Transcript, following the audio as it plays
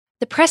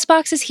The Press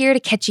Box is here to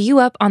catch you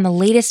up on the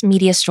latest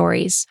media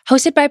stories.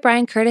 Hosted by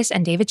Brian Curtis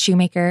and David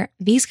Shoemaker,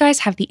 these guys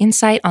have the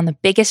insight on the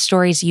biggest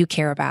stories you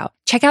care about.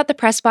 Check out The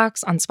Press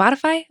Box on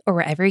Spotify or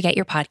wherever you get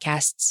your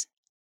podcasts.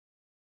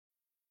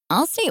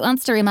 Allstate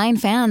wants to remind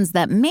fans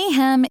that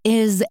mayhem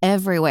is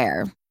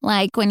everywhere.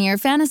 Like when your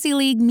fantasy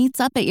league meets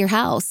up at your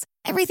house.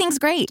 Everything's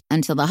great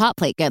until the hot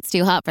plate gets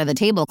too hot for the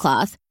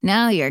tablecloth.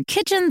 Now your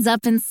kitchen's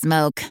up in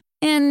smoke.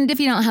 And if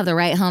you don't have the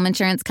right home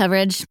insurance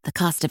coverage, the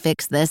cost to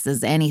fix this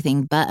is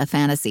anything but a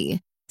fantasy.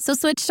 So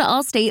switch to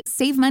Allstate,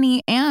 save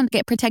money, and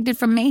get protected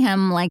from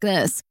mayhem like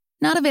this.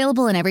 Not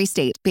available in every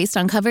state based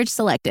on coverage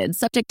selected,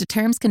 subject to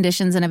terms,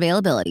 conditions, and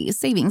availability.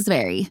 Savings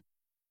vary.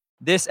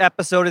 This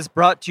episode is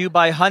brought to you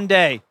by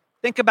Hyundai.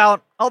 Think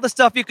about all the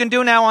stuff you can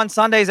do now on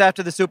Sundays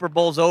after the Super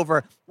Bowl's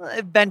over.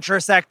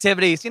 Adventurous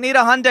activities. You need a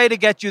Hyundai to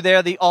get you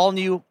there. The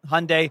all-new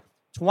Hyundai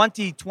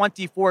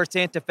 2024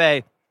 Santa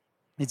Fe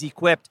is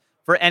equipped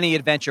for any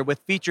adventure with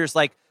features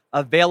like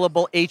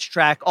available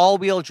H-Track,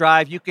 all-wheel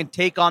drive. You can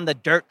take on the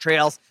dirt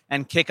trails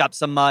and kick up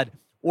some mud.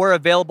 Or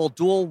available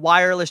dual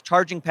wireless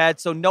charging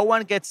pads so no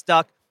one gets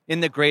stuck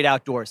in the great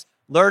outdoors.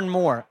 Learn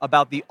more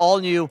about the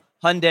all-new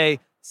Hyundai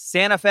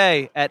Santa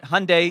Fe at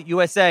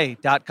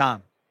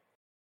HyundaiUSA.com.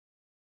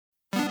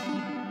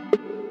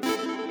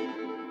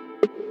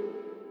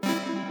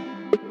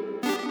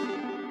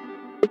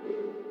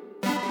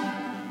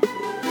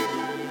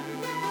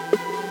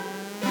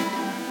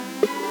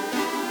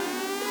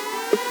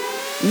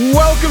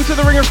 Welcome to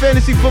the Ringer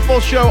Fantasy Football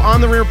Show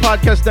on the Ringer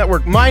Podcast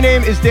Network. My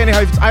name is Danny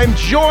Heifetz. I am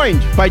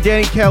joined by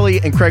Danny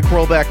Kelly and Craig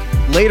Horlbeck.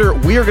 Later,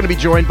 we are going to be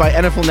joined by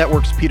NFL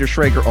Network's Peter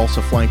Schrager,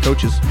 also Flying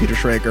Coaches Peter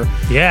Schrager.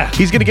 Yeah.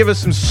 He's going to give us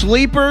some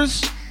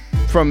sleepers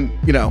from,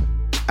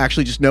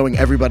 actually just knowing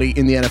everybody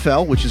in the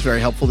NFL, which is very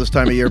helpful this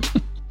time of year.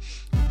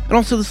 And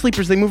also the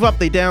sleepers, they move up,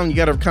 they down. You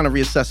got to kind of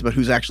reassess about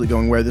who's actually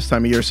going where this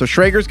time of year. So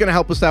Schrager's going to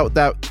help us out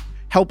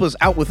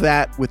with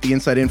that, with the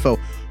inside info.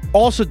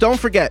 Also, don't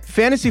forget,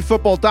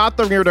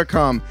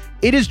 fantasyfootball.theringer.com.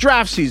 It is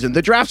draft season.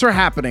 The drafts are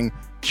happening.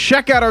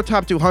 Check out our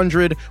top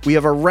 200. We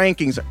have our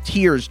rankings,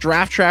 tiers,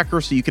 draft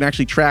tracker, so you can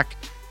actually track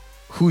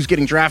who's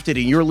getting drafted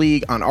in your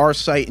league on our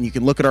site, and you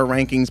can look at our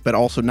rankings, but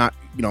also not,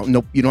 you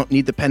don't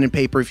need the pen and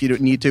paper if you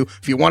don't need to.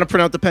 If you want to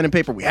print out the pen and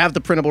paper, we have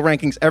the printable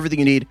rankings, everything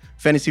you need,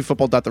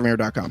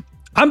 fantasyfootball.theringer.com.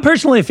 I'm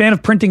personally a fan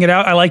of printing it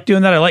out. I like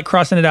doing that. I like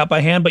crossing it out by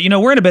hand. But,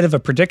 we're in a bit of a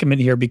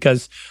predicament here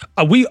because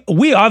we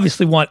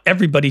obviously want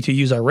everybody to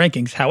use our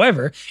rankings.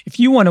 However, if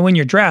you want to win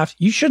your draft,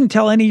 you shouldn't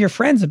tell any of your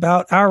friends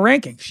about our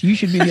rankings. You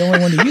should be the only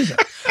one to use it.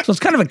 So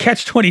it's kind of a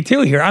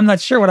catch-22 here. I'm not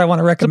sure what I want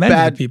to recommend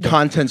to people. Bad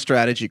content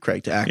strategy,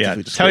 Craig, to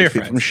actively tell your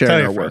people friends from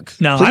sharing our work.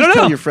 No, Please I don't know.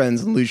 Tell your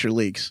friends and lose your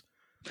leagues.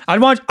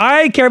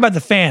 I care about the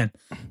fan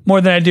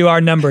more than I do our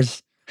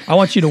numbers. I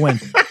want you to win.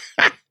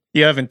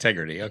 You have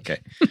integrity. Okay.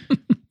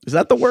 Is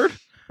that the word?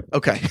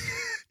 Okay.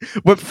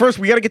 But first,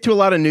 we got to get to a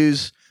lot of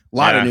news.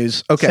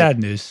 Okay. Sad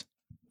news.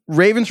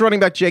 Ravens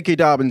running back J.K.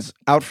 Dobbins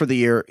out for the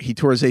year. He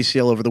tore his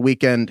ACL over the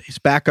weekend. His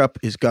backup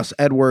is Gus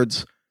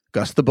Edwards,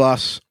 Gus the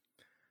Bus.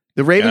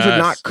 The Ravens are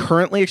not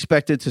currently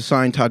expected to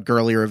sign Todd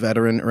Gurley or a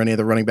veteran or any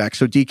other running back.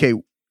 So, DK,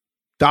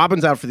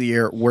 Dobbins out for the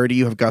year. Where do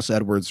you have Gus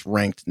Edwards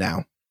ranked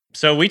now?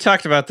 So we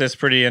talked about this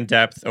pretty in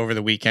depth over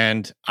the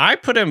weekend. I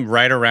put him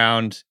right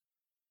around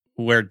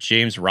where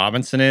James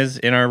Robinson is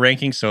in our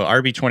rankings. So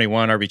RB21,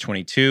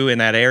 RB22 in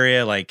that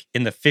area, like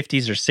in the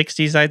 50s or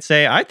 60s, I'd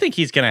say. I think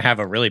he's going to have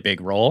a really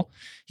big role.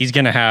 He's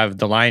going to have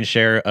the lion's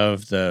share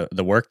of the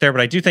work there,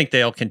 but I do think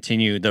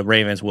the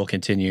Ravens will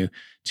continue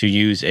to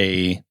use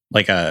a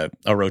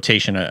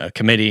rotation, a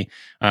committee.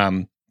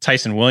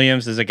 Tyson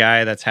Williams is a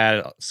guy that's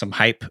had some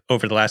hype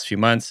over the last few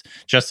months.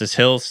 Justice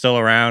Hill's still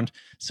around.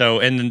 So,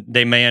 and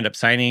they may end up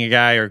signing a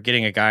guy or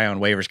getting a guy on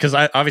waivers. Because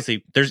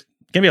obviously there's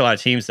going to be a lot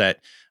of teams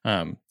that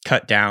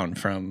cut down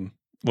from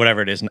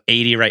whatever it is,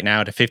 80 right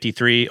now to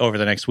 53 over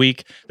the next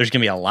week. There's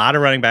going to be a lot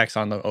of running backs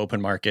on the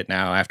open market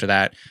now after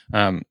that.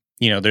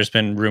 There's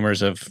been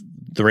rumors of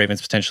the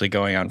Ravens potentially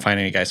going out and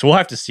finding a guy. So we'll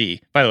have to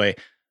see. By the way,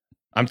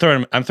 I'm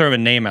throwing a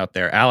name out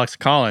there. Alex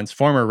Collins,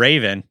 former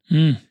Raven,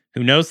 who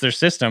knows their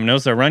system,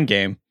 knows their run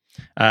game,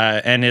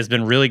 and has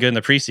been really good in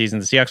the preseason.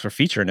 The Seahawks were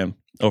featuring him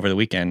over the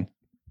weekend.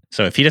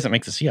 So if he doesn't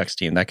make the Seahawks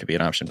team, that could be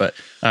an option. But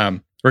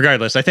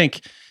regardless, I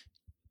think,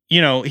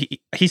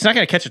 he's not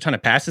going to catch a ton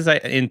of passes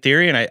in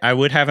theory, and I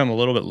would have him a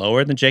little bit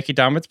lower than J.K.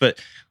 Dobbins, but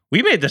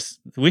we had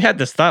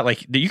this thought,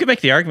 like, you could make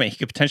the argument he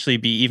could potentially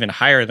be even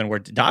higher than where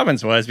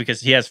Dobbins was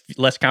because he has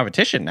less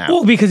competition now.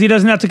 Well, because he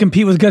doesn't have to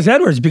compete with Gus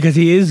Edwards because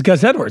he is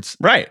Gus Edwards.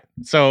 Right.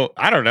 So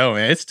I don't know,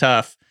 man. It's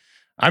tough.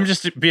 I'm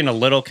just being a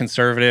little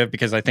conservative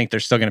because I think they're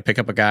still going to pick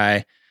up a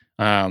guy.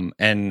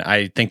 And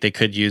I think they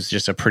could use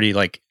just a pretty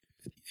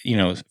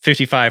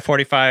 55,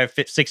 45,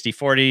 60,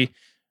 40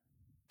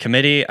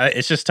 committee.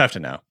 It's just tough to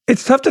know.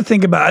 It's tough to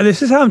think about.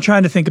 This is how I'm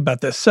trying to think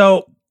about this.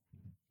 So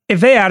if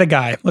they add a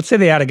guy, let's say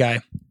they add a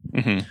guy,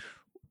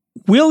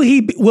 will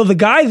the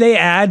guy they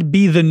add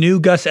be the new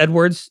Gus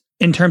Edwards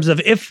in terms of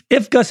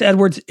if Gus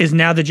Edwards is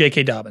now the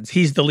J.K. Dobbins,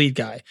 he's the lead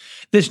guy.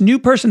 This new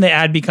person they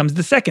add becomes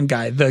the second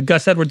guy, the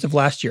Gus Edwards of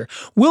last year.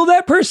 Will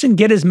that person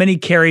get as many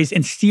carries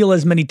and steal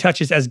as many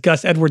touches as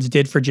Gus Edwards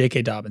did for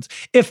J.K. Dobbins?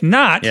 If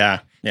not,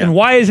 then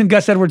why isn't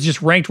Gus Edwards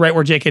just ranked right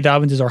where J.K.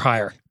 Dobbins is or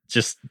higher?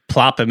 Just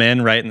plop him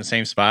in right in the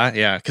same spot.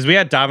 Yeah, because we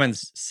had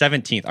Dobbins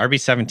 17th, RB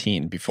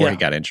 17 before he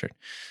got injured.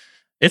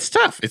 It's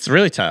tough. It's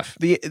really tough.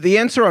 The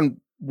answer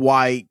on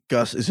why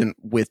Gus isn't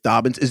with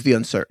Dobbins is the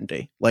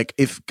uncertainty. Like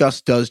if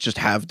Gus does just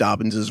have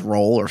Dobbins's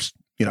role or,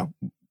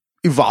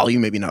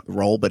 volume, maybe not the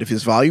role, but if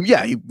his volume,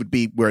 he would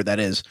be where that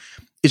is.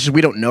 It's just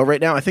we don't know right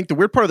now. I think the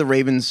weird part of the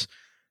Ravens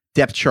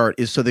depth chart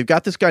is so they've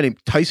got this guy named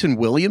Tyson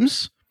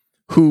Williams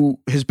who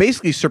has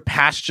basically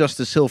surpassed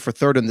Justice Hill for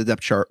third on the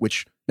depth chart,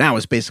 which now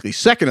is basically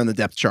second on the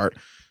depth chart.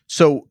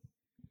 So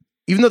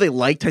even though they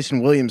like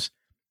Tyson Williams,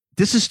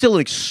 this is still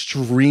an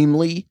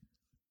extremely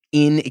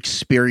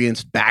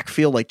inexperienced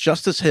backfield. Like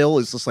Justice Hill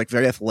is this like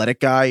very athletic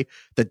guy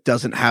that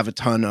doesn't have a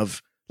ton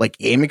of like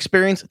game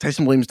experience.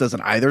 Tyson Williams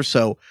doesn't either.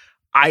 So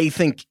I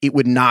think it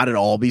would not at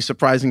all be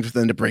surprising for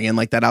them to bring in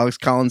like that Alex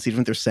Collins,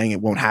 even if they're saying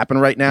it won't happen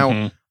right now.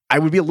 Mm-hmm. I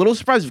would be a little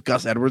surprised if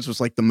Gus Edwards was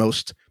like the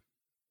most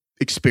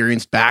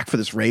experienced back for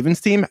this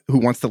Ravens team who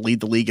wants to lead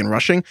the league in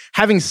rushing.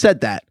 Having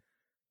said that,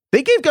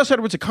 they gave Gus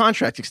Edwards a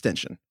contract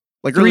extension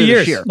like 3 years,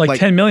 this year. like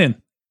 $10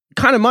 million.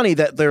 Kind of money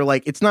that they're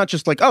like, it's not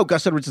just like, oh,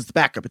 Gus Edwards is the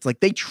backup. It's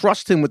like they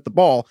trust him with the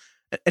ball,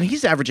 and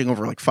he's averaging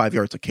over like 5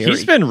 yards a carry.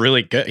 He's been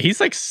really good. He's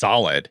like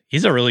solid.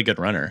 He's a really good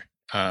runner.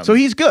 So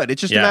he's good. It's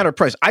just a matter of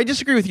price. I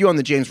disagree with you on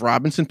the James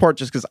Robinson part,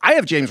 just because I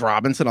have James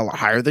Robinson a lot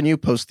higher than you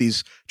post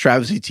these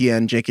Travis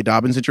Etienne, J.K.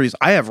 Dobbins injuries.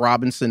 I have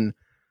Robinson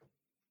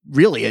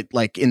really I think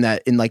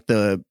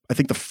the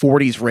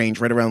 40s range,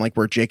 right around like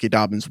where J.K.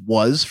 Dobbins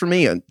was for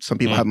me. And some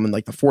people have him in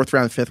like the 4th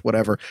round, 5th,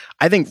 whatever.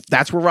 I think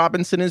that's where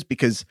Robinson is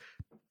because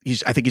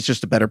I think he's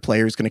just a better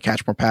player. He's going to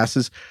catch more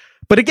passes.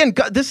 But again,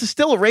 this is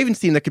still a Ravens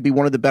team that could be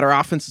one of the better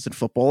offenses in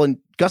football. And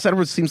Gus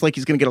Edwards seems like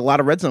he's going to get a lot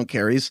of red zone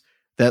carries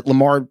that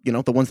Lamar,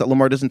 the ones that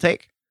Lamar doesn't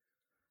take.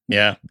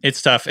 Yeah, it's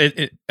tough.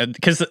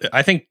 Because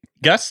I think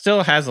Gus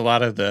still has a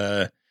lot of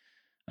the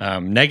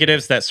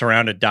negatives that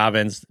surrounded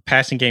Dobbins,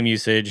 passing game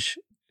usage,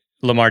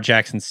 Lamar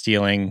Jackson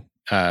stealing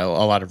a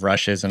lot of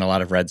rushes and a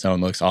lot of red zone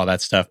looks, all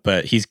that stuff.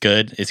 But he's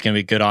good. It's going to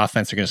be good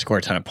offense. They're going to score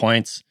a ton of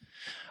points.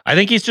 I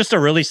think he's just a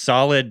really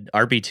solid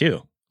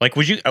RB2. Like,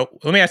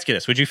 let me ask you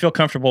this. Would you feel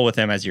comfortable with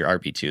him as your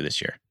RB2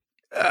 this year?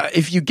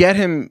 If you get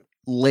him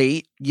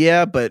late,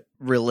 yeah, but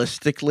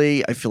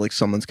realistically, I feel like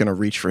someone's going to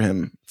reach for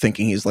him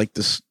thinking he's like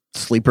this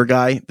sleeper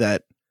guy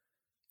that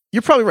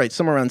you're probably right.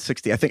 Somewhere around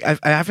 60. I think I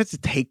have to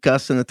take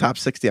Gus in the top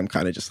 60. I'm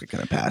kind of just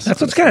going to pass. That's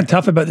what's kind of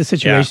tough about this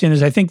situation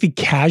is I think the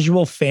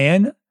casual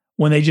fan,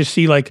 when they just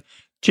see like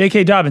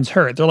J.K. Dobbins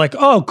hurt, they're like,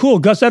 oh, cool,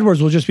 Gus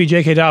Edwards will just be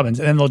J.K. Dobbins.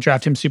 And then they'll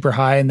draft him super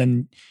high. And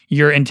then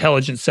your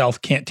intelligent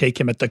self can't take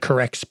him at the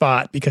correct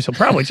spot because he'll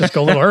probably just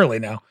go a little early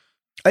now.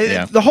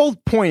 The whole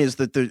point is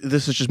that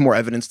this is just more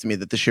evidence to me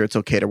that this year it's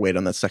okay to wait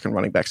on that second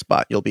running back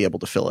spot. You'll be able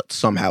to fill it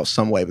somehow,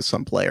 some way with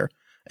some player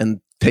and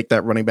take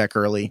that running back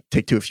early.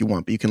 Take 2 if you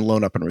want, but you can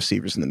loan up on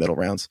receivers in the middle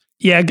rounds.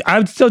 Yeah, I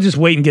would still just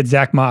wait and get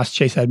Zach Moss,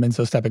 Chase Edmonds,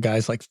 those type of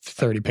guys like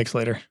 30 picks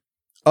later.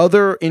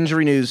 Other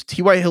injury news,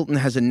 T.Y. Hilton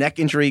has a neck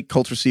injury,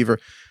 Colts receiver.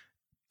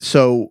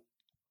 So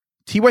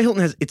T.Y.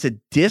 Hilton it's a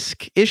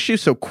disc issue.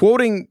 So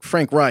quoting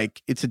Frank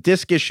Reich, it's a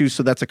disc issue.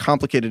 So that's a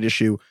complicated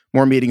issue.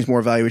 More meetings, more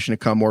evaluation to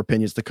come, more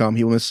opinions to come.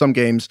 He will miss some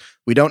games.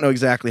 We don't know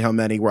exactly how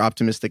many. We're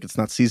optimistic it's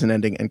not season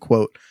ending, end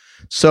quote.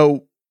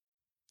 So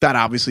that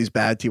obviously is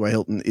bad. T.Y.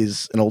 Hilton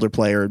is an older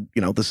player.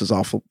 This is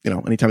awful.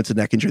 Anytime it's a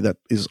neck injury, that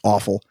is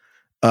awful.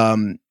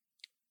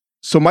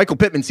 So Michael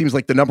Pittman seems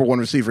like the number one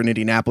receiver in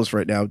Indianapolis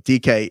right now.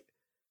 DK,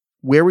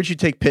 where would you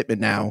take Pittman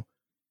now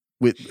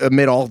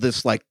amid all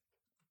this like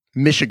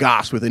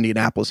mishigas with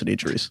Indianapolis and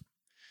injuries?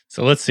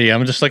 So let's see.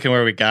 I'm just looking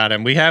where we got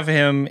him. We have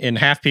him in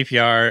half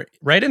PPR,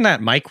 right in that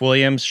Mike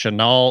Williams,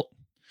 Chenault,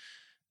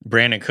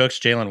 Brandon Cooks,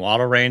 Jalen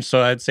Waddle range.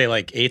 So I'd say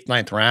like 8th,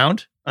 9th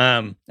round.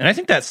 And I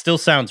think that still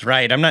sounds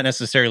right. I'm not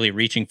necessarily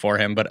reaching for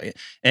him, but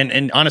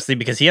and honestly,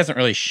 because he hasn't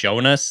really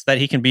shown us that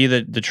he can be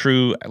the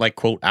true like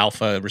quote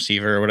alpha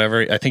receiver or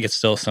whatever. I think it's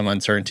still some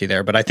uncertainty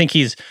there, but I think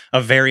he's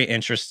a very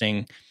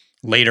interesting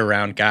later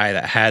round guy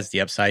that has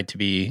the upside to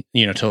be,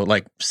 to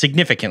like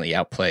significantly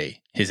outplay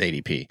his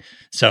ADP.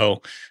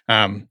 So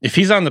if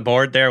he's on the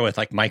board there with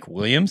like Mike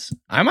Williams,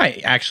 I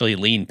might actually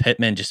lean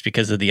Pittman just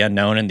because of the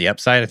unknown and the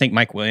upside. I think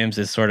Mike Williams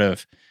is sort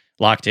of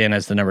locked in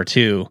as the number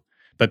 2,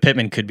 but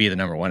Pittman could be the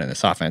number 1 in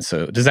this offense.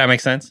 So does that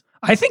make sense?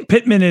 I think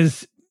Pittman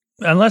is,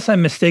 unless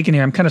I'm mistaken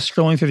here, I'm kind of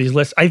scrolling through these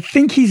lists. I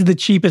think he's the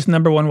cheapest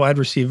number 1 wide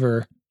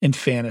receiver in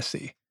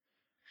fantasy,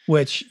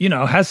 which,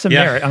 has some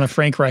merit on a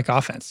Frank Reich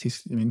offense.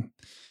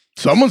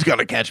 Someone's got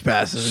to catch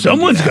passes.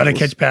 Someone's got to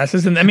catch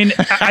passes. And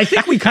I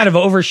think we kind of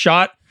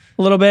overshot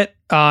a little bit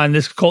on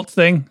this Colts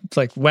thing. It's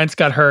like Wentz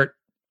got hurt,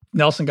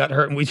 Nelson got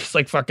hurt, and we just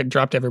like fucking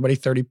dropped everybody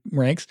 30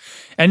 ranks.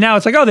 And now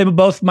it's like, oh, they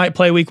both might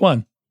play week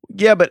 1.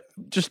 Yeah, but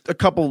just a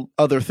couple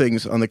other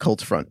things on the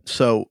Colts front.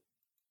 So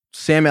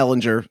Sam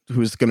Ellinger,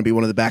 who's going to be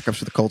one of the backups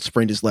for the Colts,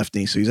 sprained his left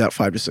knee, so he's out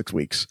 5 to 6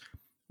 weeks.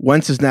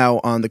 Wentz is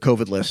now on the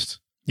COVID list.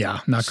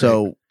 Yeah, not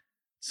great.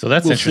 So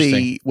that's we'll interesting.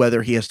 See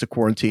whether he has to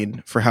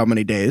quarantine for how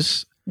many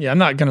days. Yeah, I'm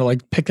not going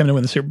to pick them to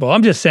win the Super Bowl.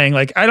 I'm just saying,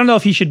 I don't know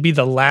if he should be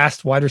the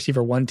last wide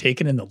receiver 1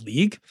 taken in the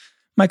league,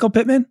 Michael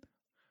Pittman.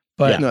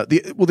 But No,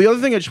 the other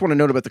thing I just want to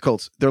note about the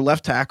Colts, their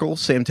left tackle,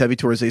 Sam Tevy,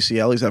 tore his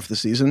ACL. He's out for the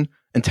season.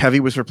 And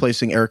Tevy was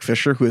replacing Eric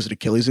Fisher, who has an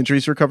Achilles injury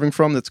he's recovering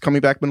from that's coming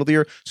back middle of the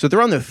year. So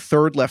they're on their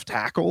 3rd left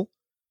tackle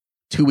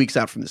 2 weeks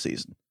out from the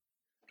season.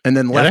 And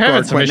then left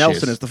guard Quentin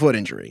Nelson has the foot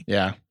injury.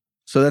 Yeah.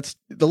 So that's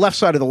the left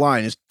side of the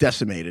line is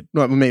decimated.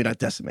 No, maybe not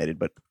decimated,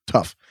 but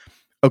tough.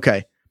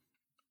 Okay.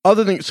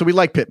 So we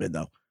like Pittman,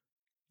 though.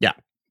 Yeah.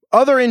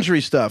 Other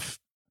injury stuff.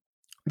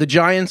 The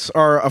Giants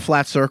are a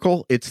flat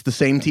circle. It's the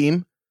same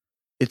team.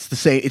 It's the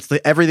same.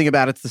 Everything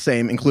about it's the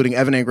same, including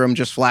Evan Ingram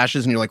just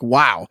flashes, and you're like,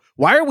 wow,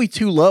 why are we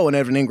too low on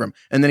Evan Ingram?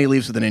 And then he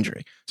leaves with an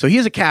injury. So he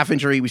has a calf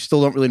injury. We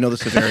still don't really know the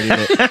severity of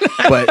it.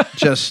 But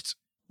just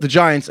the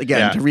Giants,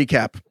 again, to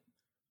recap,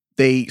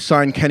 they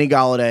signed Kenny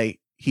Golladay.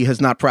 He has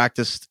not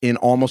practiced in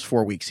almost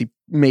 4 weeks. He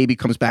maybe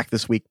comes back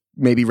this week,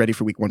 maybe ready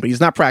for week 1, but he's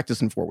not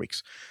practiced in 4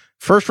 weeks.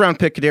 First round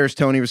pick, Kadarius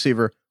Toney,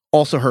 receiver,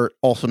 also hurt,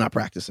 also not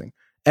practicing.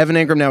 Evan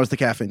Ingram now has the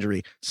calf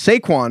injury.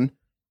 Saquon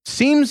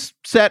seems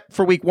set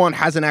for week 1,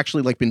 hasn't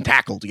actually been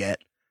tackled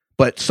yet,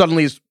 but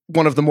suddenly is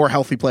one of the more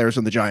healthy players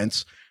in the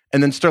Giants.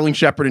 And then Sterling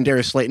Shepard and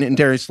Darius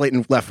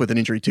Slayton, left with an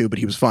injury too, but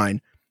he was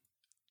fine,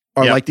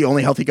 are the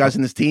only healthy guys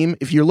in this team.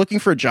 If you're looking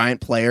for a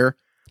Giant player,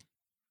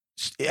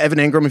 Evan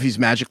Ingram, if he's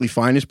magically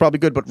fine, is probably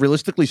good, but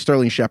realistically,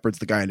 Sterling Shepard's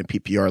the guy in a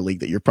PPR league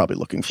that you're probably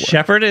looking for.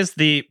 Shepard is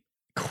the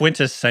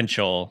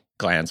quintessential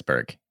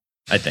Glansberg,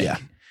 I think. Yeah.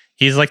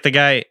 He's like the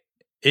guy,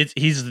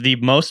 he's the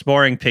most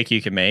boring pick you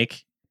can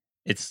make.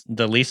 It's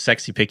the least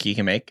sexy pick you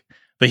can make,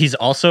 but he's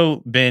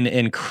also been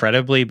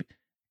incredibly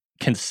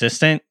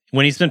consistent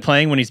when he's been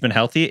playing, when he's been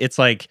healthy. It's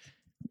like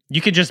you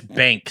could just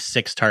bank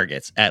 6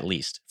 targets at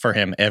least for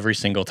him every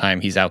single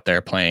time he's out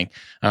there playing.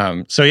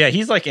 So yeah,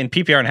 he's in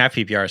PPR and half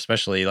PPR,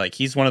 especially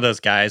he's one of those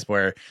guys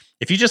where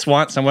if you just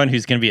want someone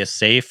who's going to be a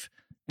safe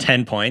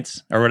 10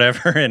 points or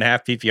whatever in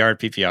half PPR and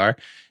PPR,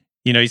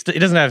 he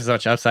doesn't have as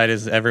much upside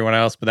as everyone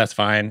else, but that's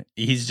fine.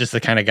 He's just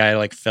the kind of guy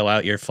to fill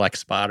out your flex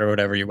spot or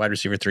whatever, your wide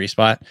receiver 3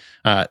 spot.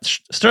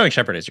 Sterling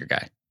Shepard is your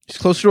guy. He's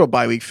closer to a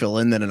bye week fill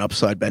in than an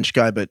upside bench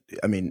guy, but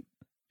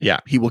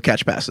he will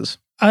catch passes.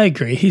 I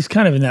agree. He's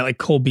kind of in that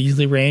Cole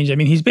Beasley range. I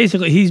mean, he's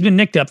been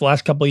nicked up the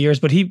last couple of years,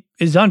 but he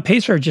is on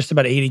pace for just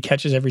about 80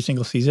 catches every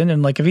single season.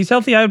 And if he's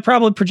healthy, I would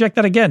probably project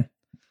that again.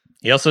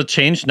 He also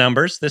changed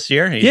numbers this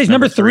year. He's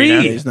number 3.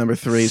 Yeah, he's number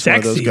 3. He's one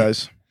of those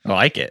guys. I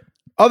like it.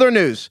 Other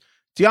news.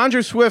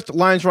 DeAndre Swift,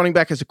 Lions running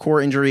back, has a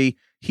core injury.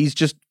 He's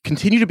just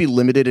continued to be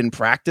limited in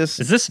practice.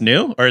 Is this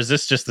new, or is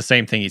this just the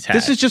same thing he's had?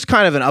 This is just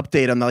kind of an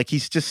update on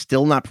he's just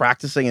still not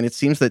practicing, and it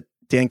seems that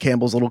Dan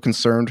Campbell's a little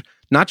concerned,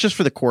 not just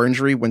for the core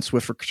injury when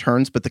Swift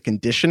returns, but the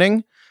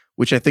conditioning,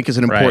 which I think is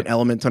an important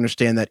element to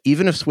understand that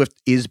even if Swift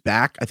is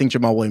back, I think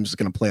Jamal Williams is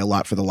going to play a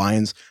lot for the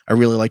Lions. I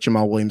really like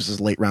Jamal Williams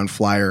as a late round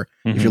flyer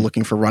if you're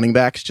looking for running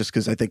backs, just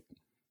because I think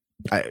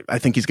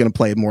he's going to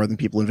play more than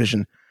people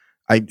envision.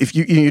 If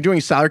you're doing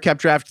a salary cap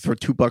draft, throw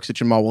 $2 at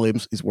Jamal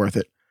Williams is worth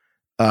it.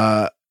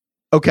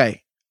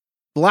 Okay.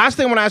 The last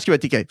thing I want to ask you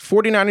about, DK,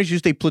 49ers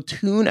used a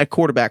platoon at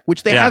quarterback,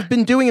 which they have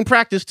been doing in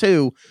practice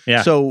too.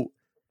 Yeah. So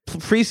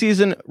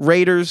preseason,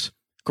 Raiders,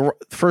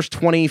 first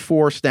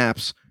 24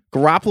 snaps.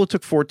 Garoppolo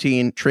took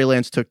 14. Trey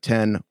Lance took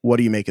 10. What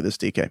do you make of this,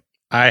 DK?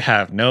 I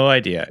have no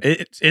idea.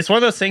 It's one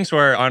of those things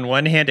where on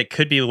one hand, it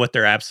could be what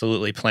they're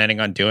absolutely planning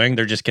on doing.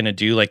 They're just going to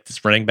do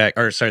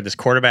this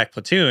quarterback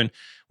platoon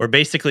where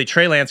basically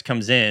Trey Lance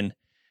comes in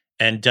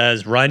and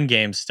does run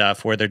game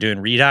stuff where they're doing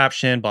read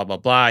option, blah, blah,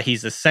 blah.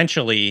 He's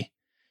essentially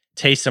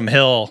Taysom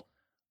Hill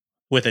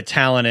with a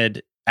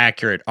talented,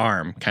 accurate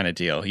arm kind of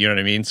deal. You know what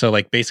I mean? So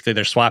basically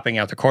they're swapping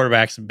out the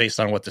quarterbacks based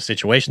on what the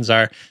situations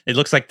are. It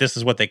looks like this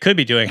is what they could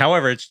be doing.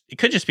 However, it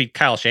could just be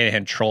Kyle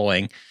Shanahan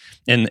trolling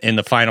in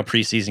the final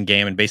preseason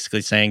game and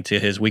basically saying to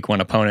his week 1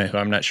 opponent, who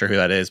I'm not sure who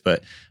that is,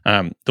 but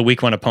the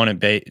week 1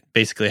 opponent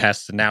basically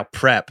has to now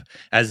prep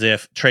as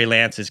if Trey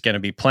Lance is going to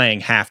be playing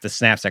half the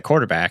snaps at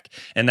quarterback.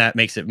 And that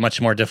makes it much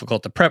more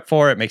difficult to prep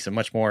for. It makes it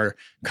much more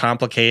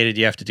complicated.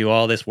 You have to do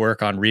all this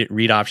work on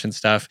read option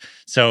stuff.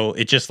 So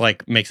it just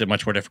makes it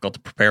much more difficult to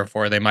prepare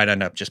for. They might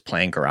end up just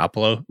playing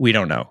Garoppolo. We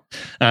don't know.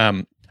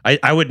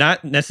 I would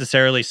not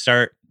necessarily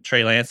start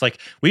Trey Lance.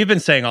 We've been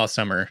saying all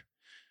summer,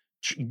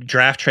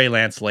 draft Trey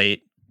Lance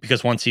late,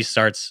 because once he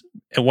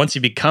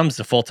becomes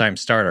the full-time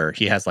starter,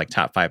 he has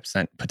top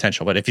 5%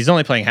 potential. But if he's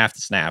only playing half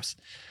the snaps,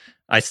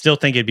 I still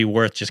think it'd be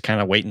worth just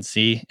kind of wait and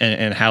see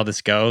and how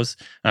this goes.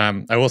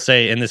 I will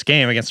say in this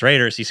game against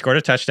Raiders, he scored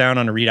a touchdown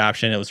on a read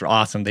option. It was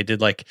awesome. They did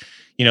they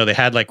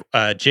had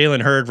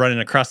Jalen Hurd running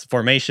across the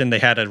formation. They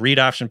had a read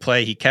option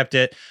play. He kept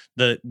it.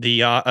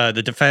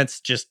 The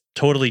defense just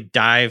totally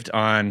dived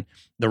on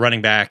the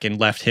running back and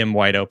left him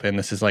wide open.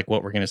 This is what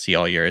we're going to see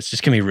all year. It's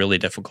just going to be really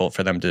difficult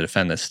for them to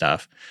defend this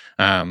stuff.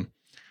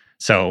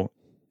 So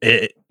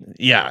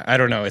Yeah, I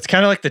don't know. It's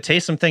kind of like the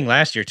Taysom thing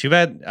last year. Too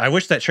bad. I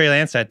wish that Trey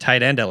Lance had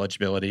tight end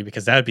eligibility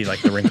because that would be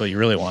like the wrinkle you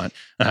really want.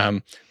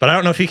 But I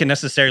don't know if he can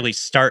necessarily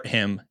start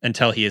him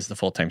until he is the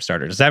full-time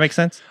starter. Does that make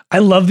sense? I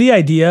love the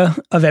idea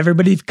of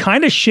everybody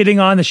kind of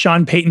shitting on the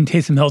Sean Payton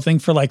Taysom Hill thing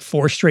for like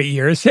 4 straight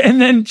years.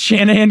 And then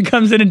Shanahan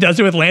comes in and does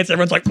it with Lance.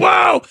 Everyone's like,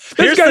 wow,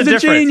 this guy's a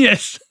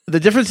genius. The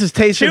difference is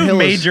Taysom Hill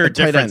major is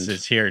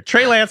differences here.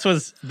 Trey Lance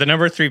was the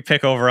number 3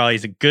 pick overall.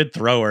 He's a good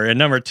thrower. And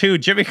number 2,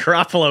 Jimmy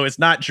Garoppolo is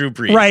not Drew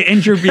Brees. Right,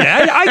 and Drew Brees.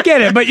 I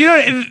get it, but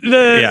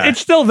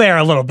it's still there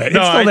a little bit. No,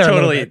 it's still there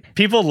totally. A little bit.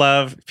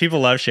 People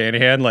love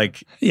Shanahan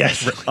like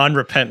yes,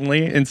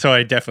 unrepentantly, and so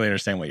I definitely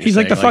understand what you're saying. He's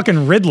like the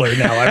fucking Riddler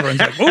now. Everyone's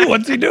like, "Ooh,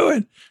 what's he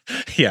doing?"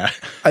 Yeah,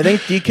 I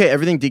think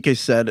everything DK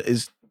said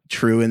is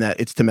true in that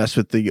it's to mess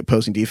with the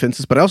opposing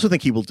defenses, but I also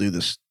think he will do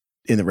this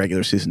in the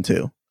regular season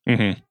too.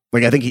 Mm-hmm.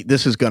 Like I think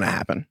this is going to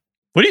happen.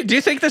 What do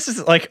you think this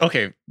is like?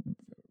 Okay,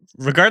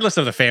 regardless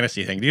of the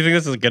fantasy thing, do you think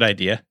this is a good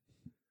idea?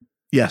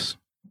 Yes.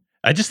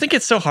 I just think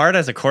it's so hard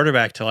as a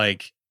quarterback to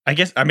like, I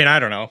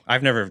don't know.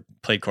 I've never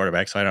played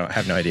quarterback, so I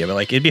have no idea. But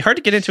like, it'd be hard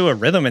to get into a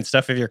rhythm and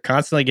stuff if you're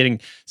constantly getting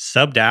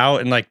subbed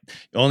out and like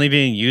only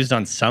being used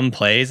on some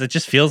plays. It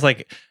just feels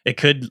like it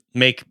could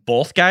make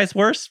both guys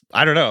worse.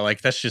 I don't know.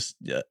 Like that's just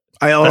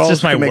that's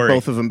just my make worry.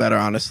 Both of them better.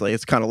 Honestly,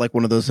 it's kind of like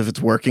one of those. If it's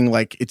working,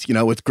 like it's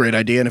it's a great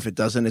idea, and if it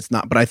doesn't, it's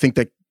not. But I think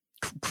that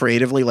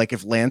creatively, like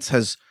if Lance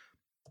has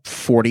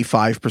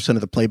 45%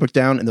 of the playbook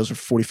down, and those are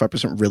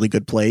 45% really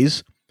good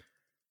plays.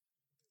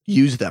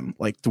 Use them,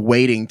 like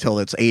waiting till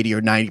it's 80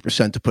 or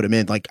 90% to put him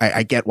in. Like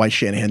I get why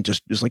Shanahan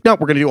just is like, no,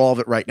 we're going to do all of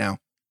it right now.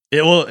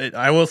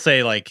 I will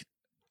say like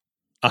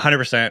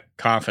 100%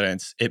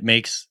 confidence. It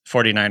makes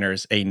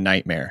 49ers a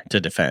nightmare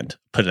to defend.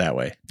 Put it that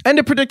way. And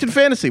a predicted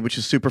fantasy, which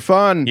is super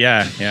fun.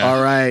 Yeah.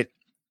 All right.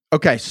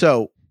 Okay.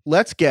 So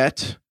let's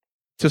get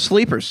to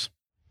sleepers.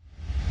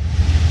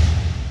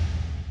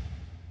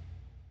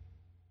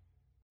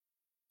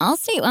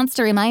 Allstate wants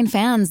to remind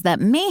fans that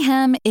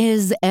mayhem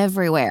is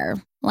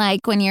everywhere.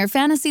 Like when your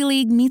fantasy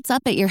league meets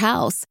up at your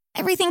house.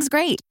 Everything's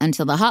great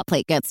until the hot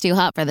plate gets too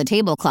hot for the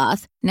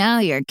tablecloth. Now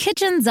your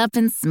kitchen's up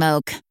in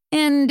smoke.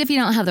 And if you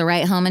don't have the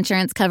right home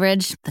insurance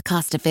coverage, the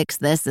cost to fix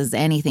this is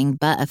anything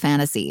but a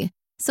fantasy.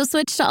 So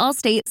switch to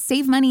Allstate,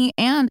 save money,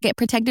 and get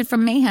protected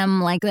from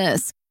mayhem like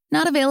this.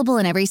 Not available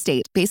in every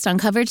state based on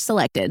coverage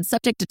selected,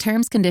 subject to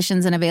terms,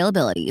 conditions, and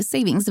availability.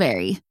 Savings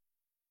vary.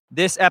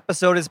 This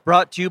episode is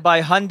brought to you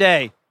by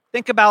Hyundai.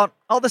 Think about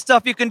all the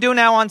stuff you can do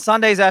now on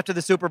Sundays after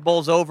the Super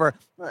Bowl's over.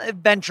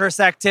 Adventurous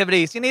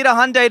activities. You need a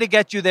Hyundai to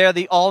get you there.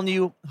 The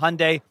all-new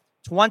Hyundai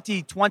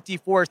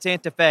 2024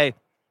 Santa Fe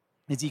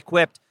is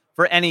equipped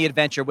for any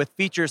adventure with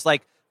features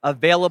like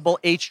available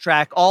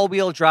H-Track,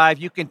 all-wheel drive.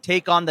 You can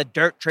take on the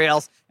dirt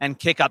trails and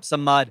kick up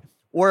some mud.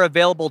 Or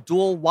available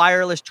dual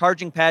wireless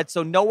charging pads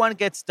so no one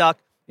gets stuck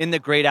in the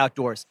great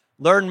outdoors.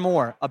 Learn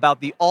more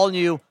about the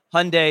all-new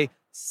Hyundai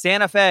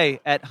Santa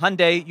Fe at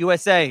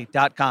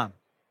HyundaiUSA.com.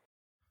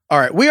 All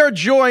right, we are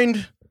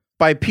joined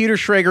by Peter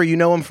Schrager. You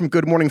know him from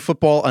Good Morning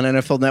Football on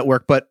NFL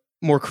Network, but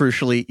more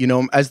crucially, you know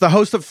him as the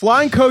host of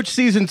Flying Coach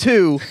Season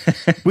 2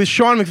 with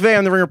Sean McVay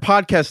on the Ringer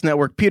Podcast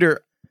Network.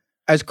 Peter,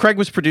 as Craig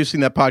was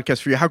producing that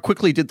podcast for you, how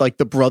quickly did like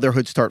the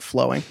brotherhood start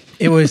flowing?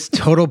 It was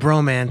total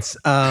bromance.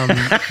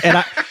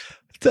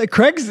 And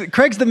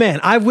Craig's the man.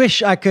 I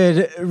wish I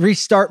could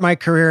restart my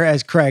career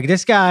as Craig.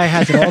 This guy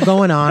has it all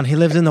going on. He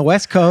lives in the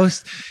West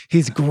Coast.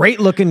 He's a great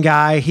looking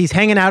guy. He's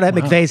hanging out at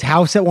McVay's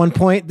house at one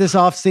point this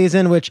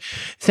offseason, which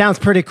sounds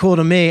pretty cool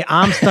to me.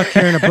 I'm stuck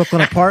here in a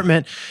Brooklyn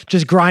apartment,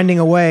 just grinding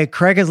away.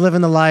 Craig is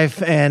living the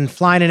life and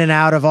flying in and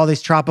out of all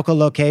these tropical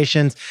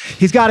locations.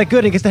 He's got it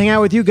good. He gets to hang out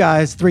with you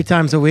guys 3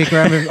 times a week,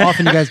 or however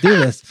often you guys do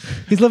this.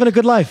 He's living a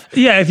good life.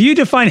 Yeah, if you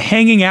define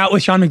hanging out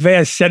with Sean McVay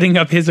as setting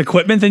up his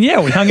equipment, then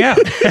yeah, we hung out.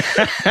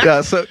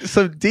 Yeah, so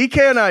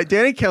DK and I,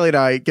 Danny Kelly and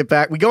I get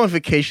back. We go on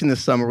vacation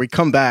this summer. We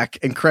come back,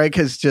 and Craig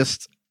has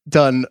just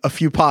done a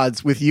few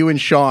pods with you and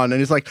Sean,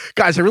 and he's like,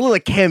 guys, I really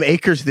like Cam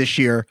Akers this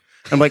year.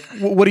 I'm like,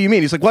 what do you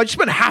mean? He's like, well, I just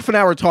spent half an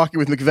hour talking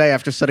with McVay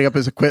after setting up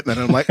his equipment.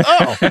 And I'm like,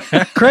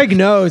 oh. Craig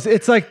knows.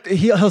 It's like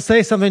he'll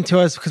say something to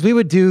us because we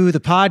would do the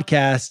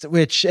podcast,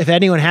 which if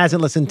anyone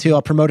hasn't listened to,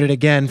 I'll promote it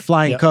again.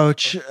 Flying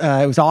Coach.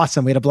 It was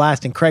awesome. We had a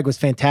blast and Craig was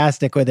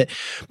fantastic with it.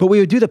 But we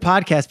would do the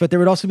podcast, but there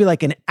would also be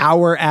like an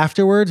hour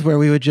afterwards where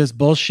we would just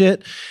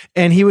bullshit.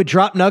 And he would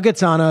drop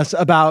nuggets on us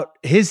about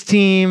his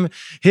team,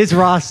 his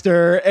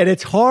roster. And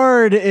it's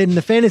hard in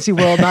the fantasy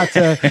world not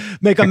to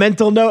make a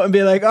mental note and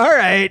be like, all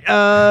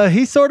right,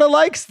 he sort of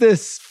likes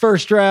this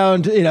first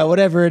round,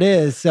 whatever it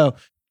is. So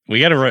we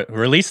got to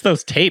release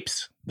those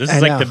tapes. This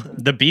is like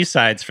the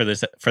B-sides for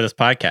this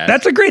podcast.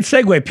 That's a great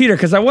segue, Peter,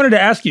 because I wanted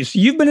to ask you. So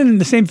you've been in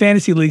the same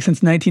fantasy league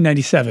since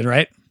 1997,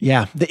 right?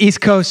 Yeah, the East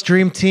Coast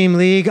Dream Team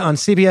League on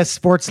CBS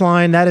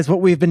Sportsline. That is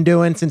what we've been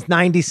doing since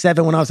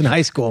 97 when I was in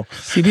high school.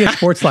 CBS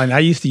Sportsline. I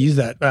used to use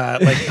that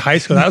like high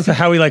school. That was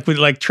how we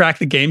would track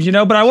the games,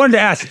 But I wanted to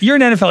ask, you're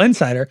an NFL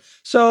insider.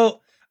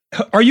 So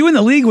Are you in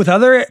the league with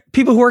other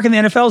people who work in the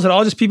NFL? Is it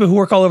all just people who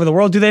work all over the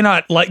world? Do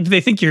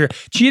they think you're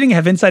cheating,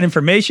 have inside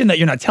information that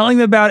you're not telling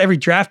them about? Every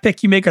draft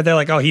pick you make, are they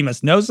like, oh, he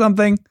must know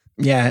something?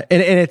 Yeah.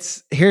 And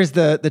here's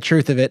the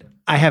truth of it.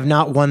 I have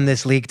not won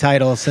this league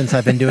title since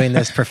I've been doing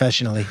this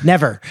professionally.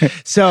 Never.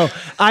 So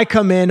I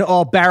come in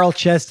all barrel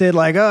chested,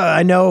 like, oh,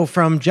 I know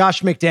from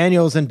Josh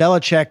McDaniels and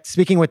Belichick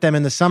speaking with them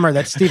in the summer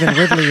that Stephen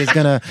Ridley is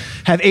going to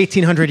have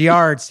 1,800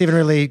 yards. Stephen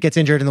Ridley gets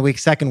injured in the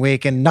second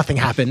week, and nothing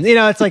happened.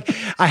 It's like,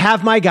 I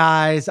have my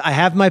guys, I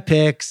have my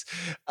picks.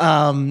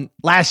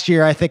 Last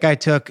year, I think I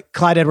took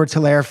Clyde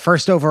Edwards-Helaire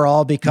first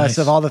overall because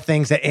of all the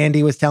things that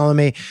Andy was telling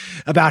me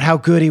about how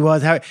good he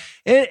was.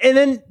 And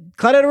then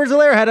Clyde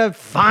Edwards-Helaire had a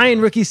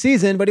fine rookie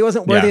season, but he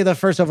wasn't worthy of the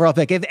first overall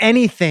pick. If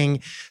anything,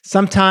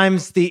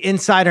 sometimes the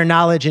insider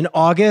knowledge in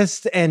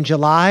August and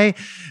July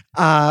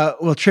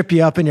will trip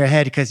you up in your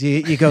head because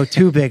you go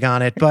too big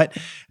on it. But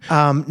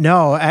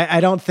no, I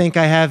don't think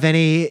I have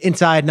any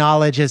inside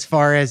knowledge as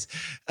far as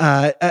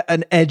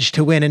an edge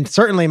to win. And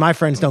certainly my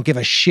friends don't give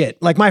a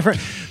shit. Like my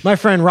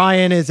friend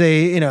Ryan is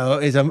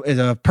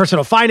a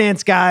personal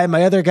finance guy.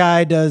 My other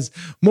guy does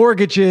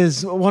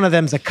mortgages. One of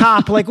them's a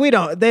cop. Like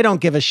they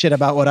don't give a shit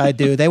about what I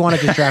do. They want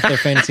to just draft their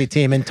fantasy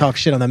team and talk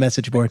shit on the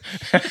message board.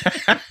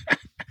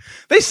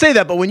 They say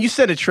that, but when you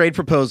send a trade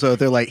proposal,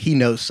 they're like, he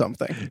knows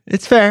something.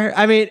 It's fair.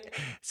 I mean,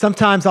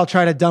 sometimes I'll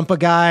try to dump a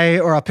guy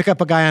or I'll pick up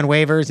a guy on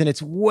waivers and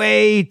it's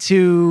way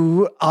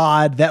too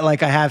odd that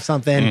like I have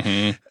something.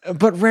 Mm-hmm.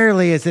 But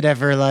rarely is it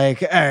ever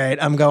like, all right,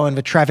 I'm going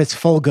with Travis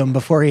Fulgham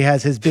before he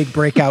has his big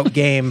breakout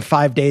game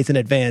 5 days in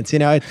advance.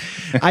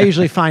 I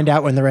usually find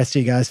out when the rest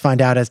of you guys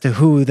find out as to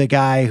who the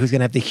guy who's going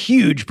to have the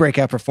huge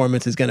breakout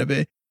performance is going to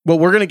be. Well,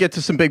 we're going to get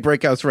to some big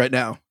breakouts right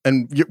now,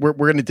 and we're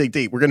going to dig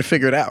deep. We're going to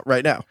figure it out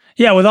right now.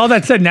 Yeah, with all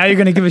that said, now you're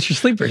going to give us your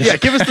sleepers. Yeah,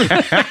 give us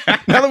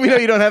now that we know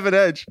you don't have an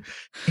edge.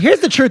 Here's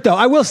the truth, though.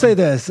 I will say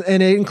this,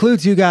 and it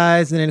includes you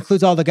guys, and it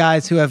includes all the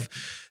guys who have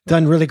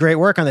done really great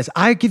work on this.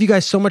 I give you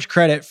guys so much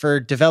credit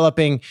for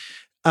developing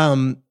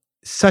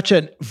such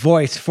a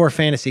voice for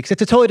fantasy, because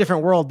it's a totally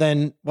different world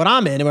than what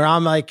I'm in, where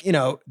I'm like,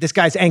 this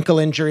guy's ankle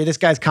injury, this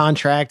guy's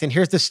contract, and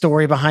here's the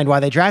story behind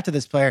why they drafted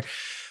this player.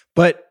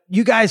 But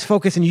you guys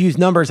focus and you use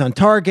numbers on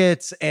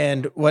targets,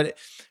 and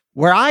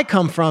where I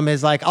come from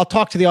is like, I'll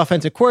talk to the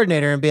offensive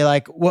coordinator and be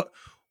like,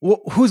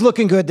 who's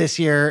looking good this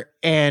year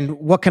and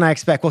what can I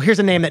expect? Well, here's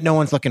a name that no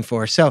one's looking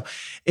for. So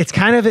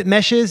it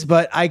meshes,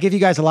 but I give you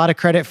guys a lot of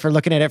credit for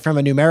looking at it from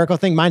a numerical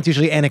thing. Mine's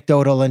usually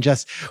anecdotal and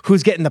just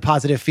who's getting the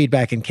positive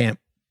feedback in camp.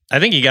 I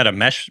think you got to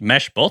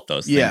mesh both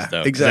those things,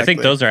 though. Exactly. I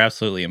think those are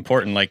absolutely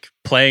important. Like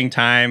playing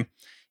time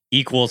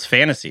equals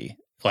fantasy,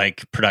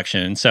 like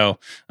production. And so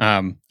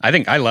I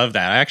think I love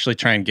that. I actually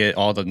try and get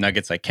all the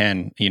nuggets I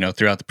can,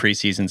 throughout the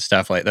preseason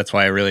stuff. Like that's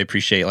why I really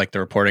appreciate like the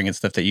reporting and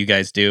stuff that you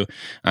guys do.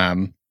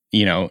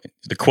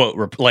 The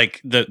quote, like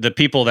the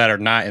people that are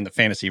not in the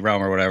fantasy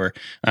realm or whatever.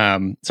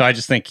 So I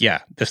just think,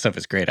 this stuff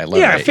is great. I love it.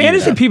 Yeah,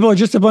 fantasy people are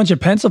just a bunch of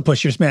pencil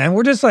pushers, man.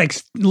 We're just like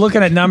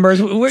looking at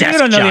numbers. We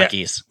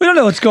don't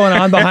know what's going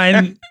on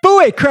behind. But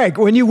wait, Craig,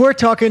 when you were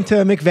talking to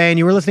McVay and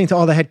you were listening to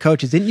all the head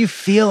coaches, didn't you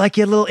feel like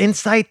you had a little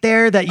insight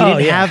there that you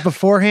didn't have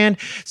beforehand?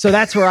 So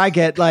that's where I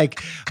get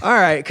like, all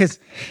right, because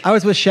I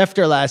was with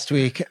Schefter last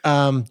week.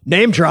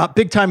 Name drop,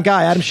 big time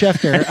guy, Adam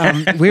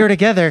Schefter. We were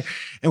together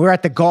and we're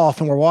at the golf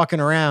and we're walking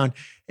around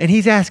and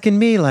he's asking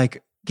me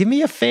like, give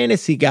me a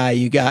fantasy guy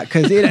you got.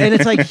 And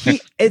it's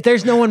like,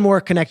 there's no one more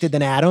connected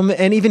than Adam.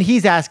 And even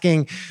he's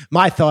asking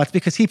my thoughts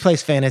because he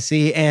plays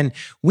fantasy. And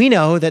we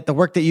know that the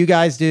work that you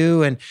guys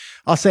do, and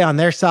I'll say on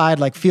their side,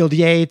 like Field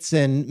Yates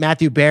and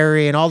Matthew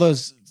Berry and all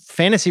those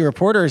fantasy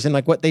reporters and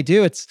like what they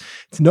do, it's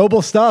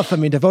noble stuff. I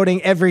mean,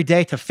 devoting every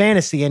day to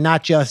fantasy and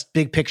not just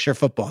big picture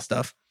football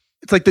stuff.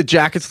 It's like the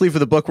jacket sleeve of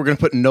the book. We're going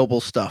to put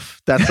noble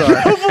stuff. That's our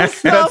noble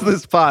stuff. That's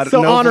this pod.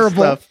 So noble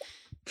honorable stuff.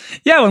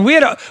 Yeah, when we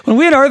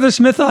had Arthur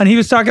Smith on, he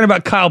was talking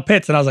about Kyle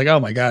Pitts, and I was like, oh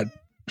my God.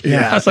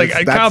 Yeah, I was like,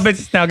 Kyle Pitts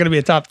is now going to be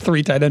a top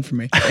 3 tight end for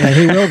me. And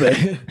he will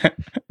be.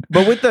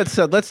 But with that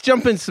said, let's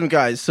jump into some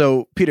guys.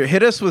 So, Peter,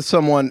 hit us with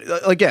someone.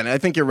 Again, I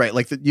think you're right.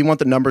 Like, you want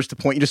the numbers to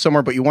point you to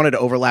somewhere, but you wanted to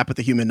overlap with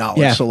the human knowledge.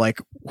 Yeah. So, like,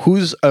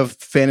 who's a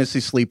fantasy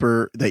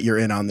sleeper that you're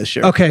in on this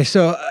year? Okay,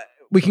 so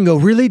we can go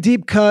really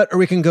deep cut or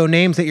we can go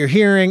names that you're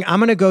hearing. I'm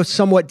going to go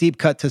somewhat deep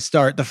cut to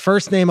start. The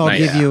first name I'll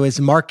give you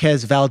is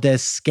Marquez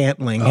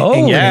Valdez-Scantling.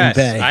 Oh, yes.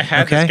 Bay. I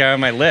had this guy on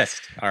my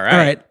list. All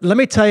right. Let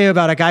me tell you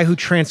about a guy who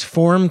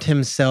transformed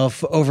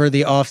himself over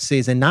the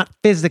offseason, not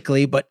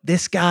physically, but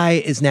this guy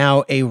is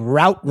now a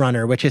route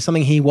runner, which is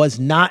something he was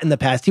not in the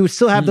past. He would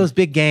still have those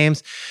big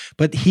games,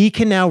 but he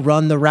can now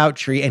run the route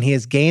tree and he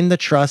has gained the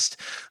trust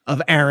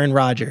of Aaron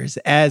Rodgers.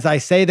 As I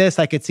say this,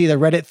 I could see the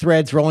Reddit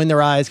threads rolling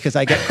their eyes because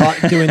I get caught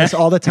doing this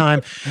all the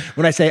time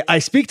when I say, I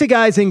speak to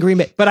guys in Green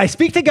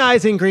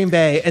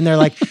Bay, and they're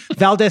like,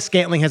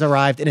 Valdez-Scantling has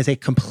arrived and is a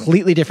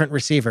completely different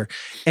receiver.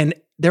 And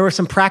there were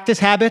some practice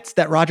habits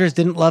that Rodgers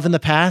didn't love in the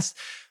past.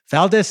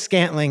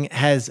 Valdez-Scantling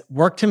has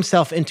worked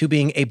himself into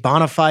being a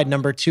bona fide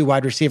number 2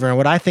 wide receiver and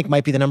what I think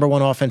might be the number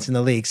 1 offense in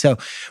the league. So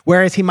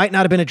whereas he might not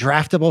have been a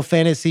draftable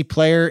fantasy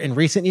player in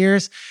recent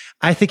years,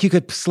 I think you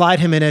could slide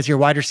him in as your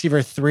wide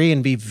receiver 3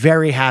 and be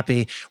very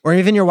happy, or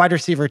even your wide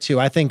receiver 2.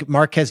 I think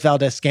Marquez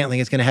Valdez-Scantling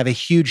is going to have a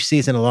huge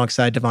season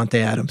alongside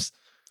Devontae Adams.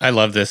 I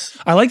love this.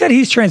 I like that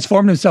he's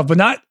transformed himself, but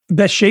not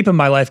best shape of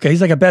my life guy.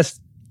 He's like a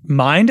best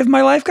mind of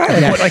my life guy.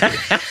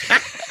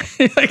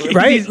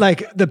 Right?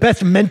 Like the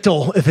best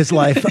mental of his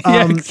life.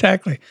 Yeah,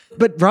 exactly.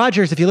 But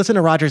Rodgers, if you listen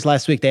to Rodgers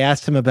last week, they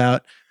asked him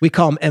about, we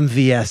call him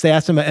MVS. They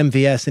asked him about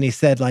MVS and he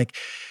said like,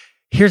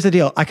 here's the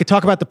deal. I could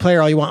talk about the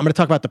player all you want. I'm going to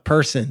talk about the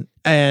person.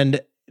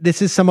 And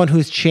this is someone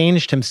who's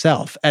changed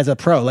himself as a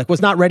pro, like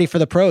was not ready for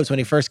the pros when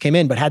he first came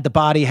in, but had the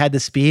body, had the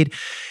speed.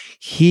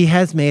 He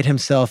has made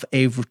himself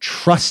a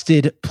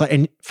trusted player.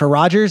 And for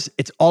Rodgers,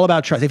 it's all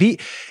about trust.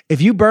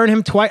 If you burn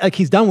him twice, like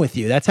he's done with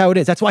you. That's how it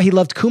is. That's why he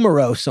loved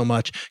Kumaro so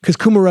much, because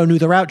Kumaro knew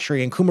the route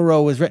tree and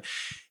Kumaro was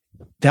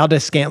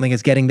Valdez-Scantling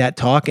is getting that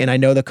talk, and I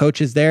know the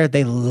coaches there,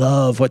 they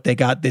love what they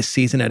got this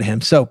season out of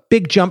him. So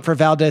big jump for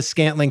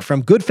Valdez-Scantling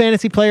from good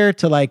fantasy player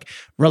to like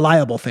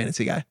reliable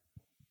fantasy guy.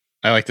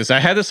 I like this. I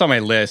had this on my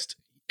list,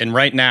 and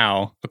right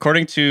now,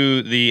 according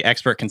to the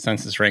expert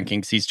consensus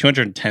rankings, he's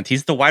 210th.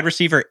 He's the wide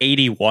receiver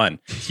 81.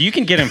 So you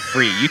can get him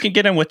free. You can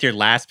get him with your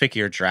last pick of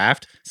your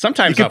draft.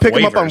 Sometimes you can pick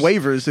him up on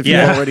waivers if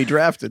you're already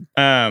drafted.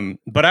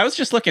 But I was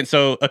just looking.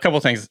 So a couple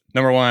of things.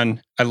 Number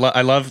one, I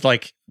love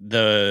like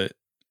the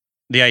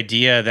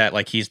idea that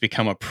like he's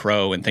become a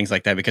pro and things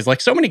like that, because like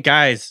so many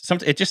guys,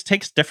 it just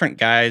takes different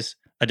guys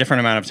a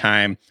different amount of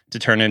time to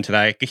turn into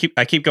that.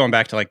 I keep going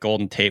back to like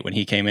Golden Tate when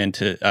he came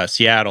into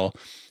Seattle.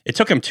 It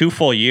took him 2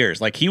 full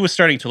years. Like he was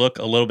starting to look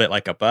a little bit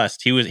like a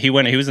bust. He was in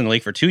the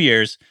league for 2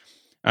 years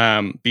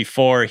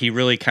before he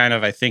really kind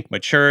of, I think,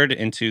 matured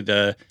into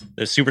the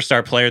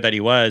superstar player that he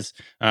was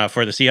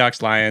for the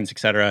Seahawks, Lions,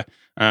 etc.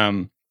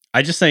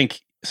 I just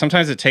think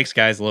sometimes it takes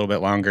guys a little bit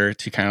longer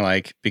to kind of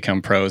like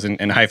become pros.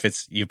 And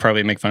Heifetz, you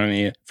probably make fun of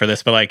me for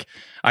this, but like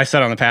I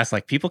said on the past,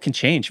 like people can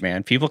change,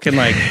 man. People can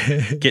like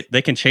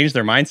they can change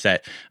their mindset.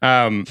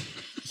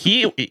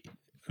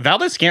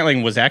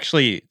 Valdez-Scantling was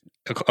actually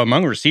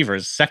among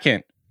receivers,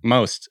 second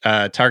most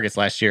targets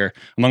last year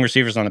among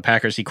receivers on the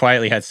Packers. He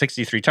quietly had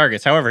 63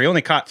 targets. However, he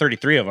only caught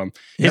 33 of them.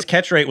 His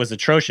catch rate was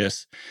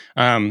atrocious.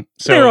 He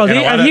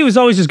was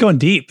always just going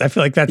deep. I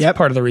feel like that's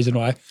part of the reason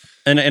why.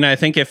 And I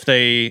think if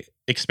they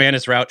expand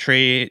his route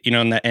tree,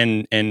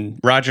 and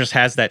Rodgers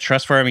has that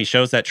trust for him, he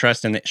shows that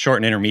trust in the short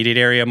and intermediate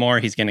area more,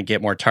 he's going to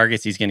get more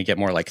targets. He's going to get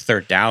more like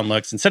third down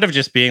looks instead of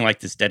just being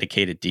like this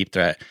dedicated deep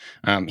threat.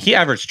 He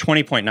averaged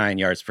 20.9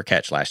 yards per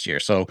catch last year.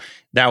 So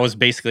that was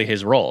basically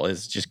his role,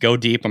 is just go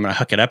deep. I'm going to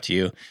hook it up to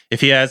you. If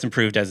he has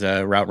improved as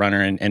a route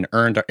runner and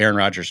earned Aaron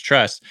Rodgers'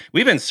 trust,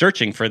 we've been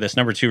searching for this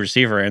number 2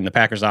 receiver in the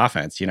Packers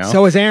offense,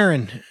 So is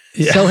Aaron.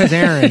 Yeah. So has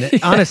Aaron,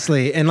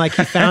 honestly. And like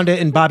he found it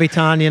in Bobby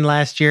Tonyan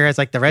last year as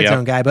like the red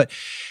zone guy. But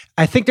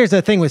I think there's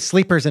a thing with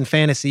sleepers in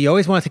fantasy. You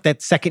always want to take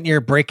that second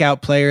year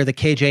breakout player, the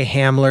KJ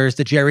Hamlers,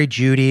 the Jerry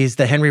Judys,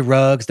 the Henry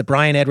Ruggs, the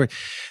Brian Edwards.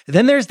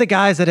 Then there's the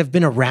guys that have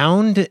been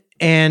around,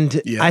 and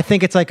I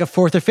think it's like a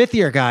 4th or 5th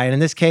year guy. And in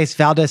this case,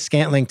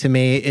 Valdez-Scantling to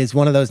me is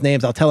one of those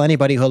names. I'll tell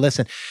anybody who'll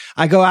listen.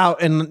 I go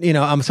out and,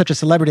 I'm such a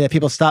celebrity that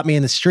people stop me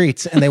in the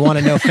streets and they want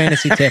to know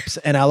fantasy tips.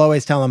 And I'll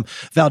always tell them,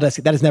 Valdez,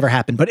 that has never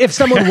happened. But if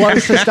someone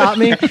was to stop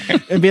me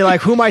and be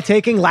like, who am I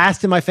taking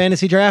last in my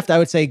fantasy draft? I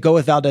would say go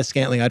with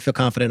Valdez-Scantling. I'd feel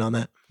confident on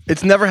that.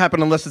 It's never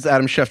happened unless it's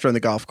Adam Schefter on the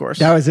golf course.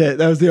 That was it.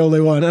 That was the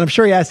only one. And I'm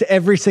sure he asked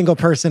every single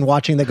person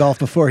watching the golf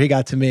before he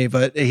got to me,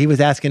 but he was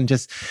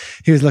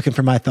he was looking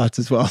for my thoughts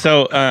as well.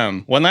 So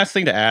one last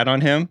thing to add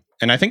on him,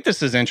 and I think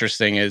this is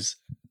interesting, is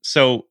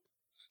so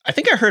I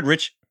think I heard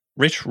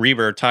Rich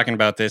Reber talking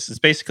about this. It's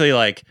basically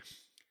like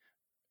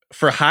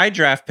for high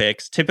draft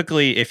picks,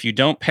 typically if you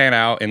don't pan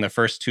out in the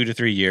first 2 to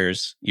 3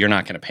 years, you're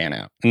not going to pan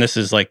out. And this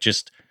is like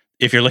just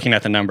if you're looking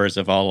at the numbers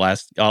of all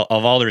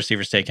the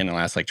receivers taken in the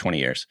last like 20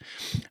 years,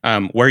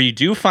 where you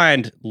do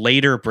find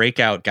later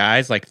breakout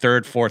guys like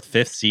 3rd, 4th,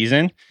 5th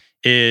season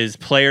is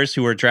players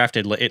who were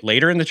drafted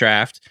later in the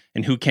draft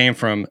and who came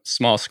from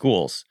small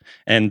schools.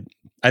 And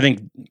I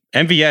think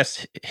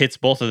MVS hits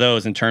both of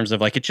those in terms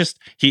of like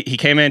he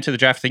came into the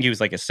draft. I think he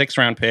was like a 6th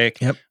round pick.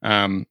 Yep.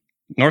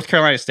 North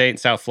Carolina State and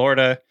South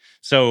Florida.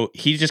 So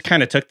he just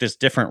kind of took this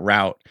different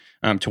route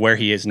to where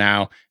he is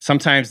now.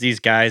 Sometimes these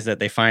guys that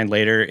they find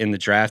later in the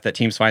draft, that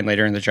teams find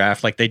later in the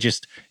draft, like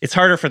it's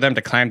harder for them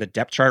to climb the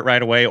depth chart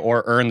right away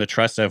or earn the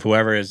trust of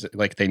whoever is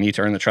like they need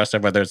to earn the trust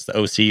of, whether it's the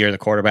OC or the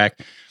quarterback.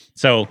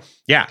 So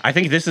yeah, I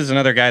think this is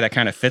another guy that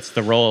kind of fits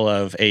the role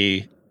of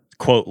a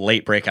quote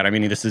late breakout. I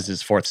mean, this is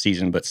his 4th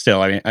season, but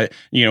still, I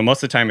mean,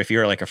 most of the time, if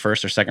you're like a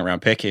 1st or 2nd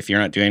round pick, if you're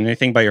not doing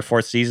anything by your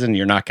 4th season,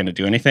 you're not going to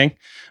do anything.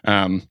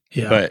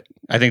 But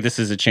I think this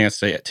is a chance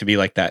to be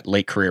like that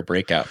late career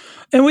breakout.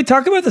 And we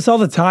talk about this all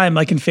the time,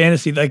 like in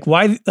fantasy, like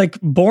why, like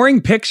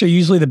boring picks are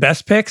usually the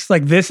best picks.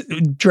 Like this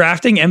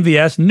drafting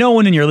MVS, no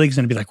one in your league is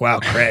going to be like, wow,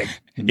 Craig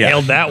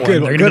nailed that one. They're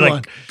going to be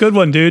like, good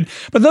one, dude.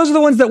 But those are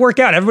the ones that work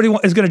out. Everybody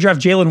is going to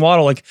draft Jalen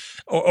Waddle, like,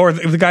 or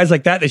the guys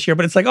like that this year.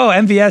 But it's like, oh,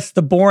 MVS,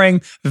 the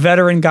boring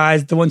veteran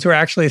guys, the ones who are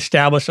actually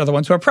established are the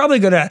ones who are probably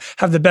going to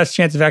have the best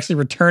chance of actually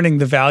returning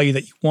the value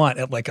that you want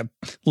at like a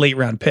late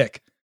round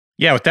pick.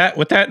 Yeah, with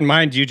that in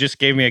mind, you just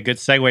gave me a good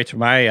segue to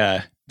my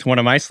to one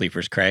of my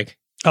sleepers, Craig.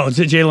 Oh, is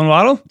it Jalen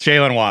Waddle?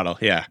 Jalen Waddle,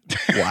 yeah.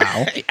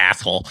 Wow.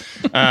 Asshole.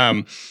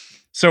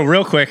 So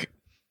real quick,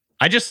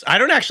 I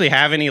don't actually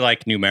have any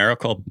like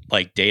numerical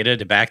like data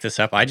to back this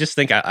up. I just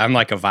think I'm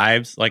like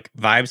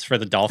vibes for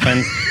the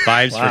Dolphins,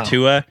 vibes Wow. for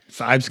Tua,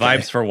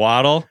 Vibes for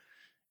Waddle.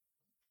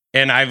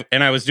 And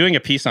I was doing a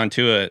piece on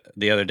Tua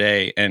the other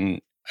day,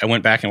 and I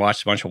went back and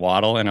watched a bunch of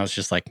Waddle, and I was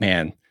just like,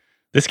 man,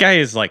 this guy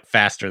is like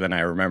faster than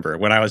I remember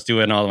when I was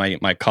doing all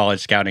my college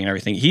scouting and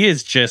everything. He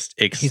is just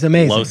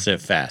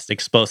explosive fast.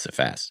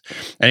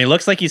 And he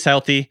looks like he's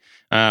healthy.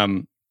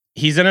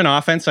 He's in an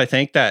offense, I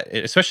think, that,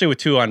 especially with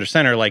Tua under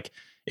center, like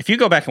if you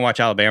go back and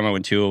watch Alabama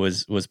when Tua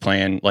was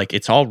playing, like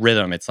it's all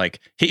rhythm. It's like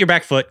hit your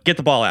back foot, get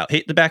the ball out,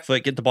 hit the back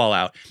foot, get the ball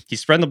out.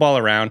 He's spreading the ball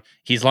around.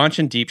 He's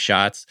launching deep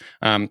shots.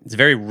 It's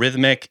very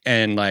rhythmic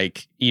and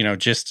like,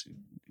 just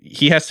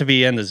he has to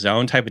be in the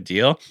zone type of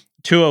deal.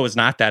 Tua was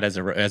not that as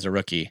a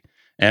rookie.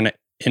 And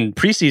in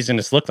preseason,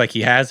 it's looked like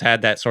he has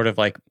had that sort of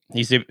like,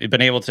 he's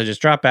been able to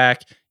just drop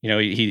back.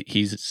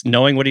 He's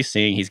knowing what he's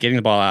seeing. He's getting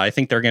the ball out. I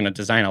think they're going to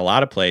design a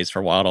lot of plays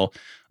for Waddle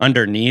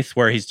underneath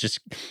where he's just,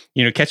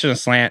 catching a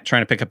slant,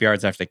 trying to pick up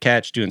yards after the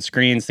catch, doing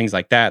screens, things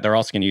like that. They're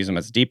also going to use him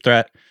as a deep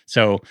threat.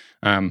 So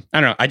I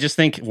don't know. I just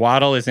think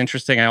Waddle is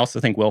interesting. I also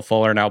think Will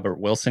Fuller and Albert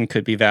Wilson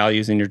could be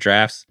values in your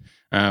drafts.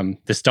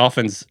 This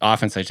Dolphins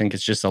offense, I think,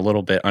 is just a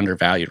little bit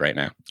undervalued right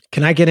now.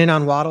 Can I get in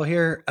on Waddle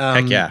here?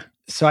 Heck yeah.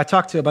 So I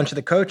talked to a bunch of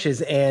the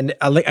coaches, and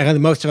I know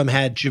most of them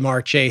had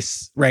Jamar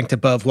Chase ranked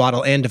above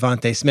Waddle and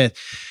Devontae Smith.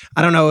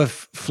 I don't know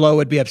if Flo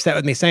would be upset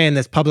with me saying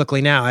this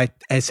publicly now.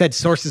 I said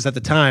sources at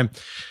the time,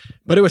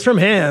 but it was from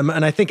him,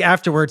 and I think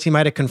afterwards he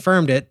might have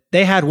confirmed it.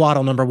 They had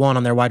Waddle number 1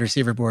 on their wide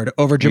receiver board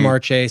over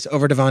Jamar Chase,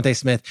 over Devontae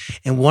Smith.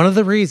 And one of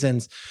the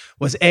reasons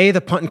was A,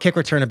 the punt and kick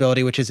return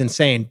ability, which is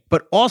insane,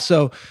 but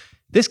also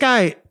this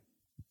guy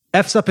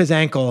F's up his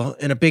ankle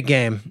in a big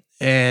game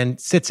and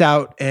sits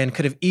out and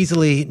could have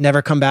easily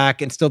never come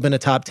back and still been a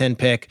top 10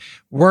 pick,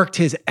 worked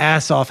his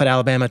ass off at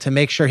Alabama to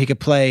make sure he could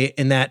play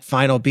in that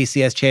final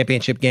BCS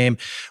championship game,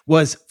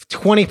 was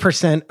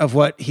 20% of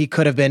what he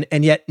could have been,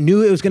 and yet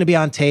knew it was going to be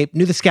on tape,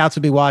 knew the scouts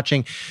would be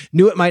watching,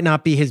 knew it might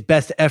not be his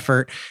best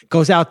effort,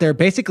 goes out there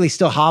basically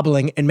still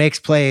hobbling and makes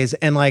plays.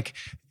 And like,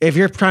 if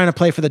you're trying to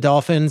play for the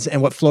Dolphins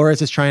and what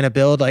Flores is trying to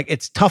build, like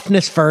it's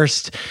toughness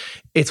first.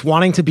 It's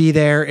wanting to be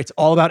there. It's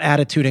all about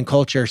attitude and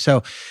culture.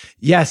 So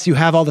yes, you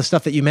have all the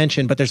stuff that you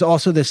mentioned, but there's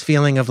also this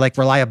feeling of like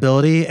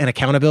reliability and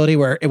accountability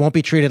where it won't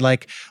be treated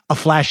like a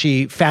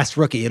flashy, fast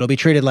rookie. It'll be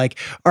treated like,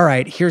 all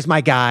right, here's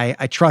my guy.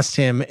 I trust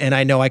him and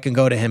I know I can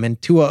go to him.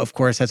 And Tua, of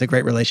course, has a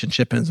great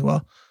relationship as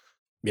well.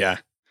 Yeah.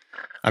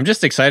 I'm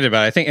just excited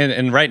about it. I think,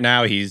 and right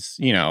now he's,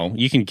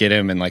 you can get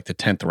him in like the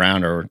 10th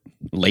round or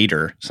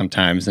later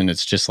sometimes. And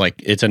it's just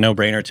like, it's a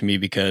no-brainer to me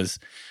because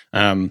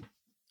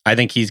I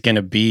think he's going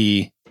to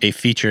be a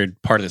featured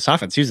part of this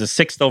offense. He was the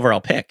 6th overall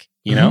pick,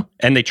 know,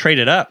 and they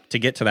traded up to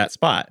get to that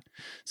spot.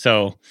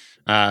 So,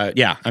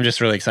 I'm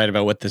just really excited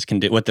about what this can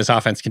do, what this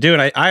offense can do.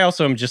 And I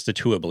also am just a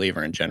Tua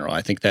believer in general.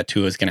 I think that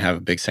Tua is going to have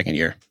a big second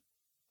year.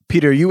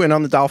 Peter, are you in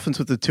on the Dolphins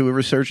with the Tua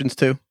resurgence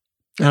too?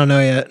 I don't know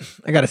yet.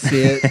 I got to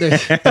see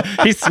it.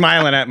 He's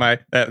smiling at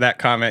that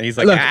comment. He's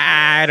like, look,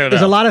 I don't know.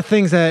 There's a lot of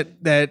things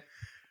that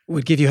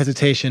would give you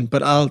hesitation,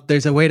 but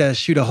there's a way to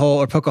shoot a hole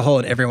or poke a hole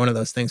in every one of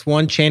those things.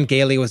 One, Chan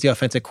Gailey was the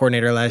offensive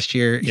coordinator last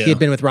year. Yeah. He had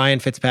been with Ryan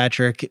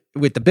Fitzpatrick,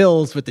 with the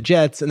Bills, with the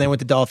Jets, and then with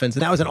the Dolphins.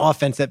 And that was an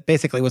offense that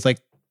basically was like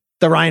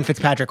the Ryan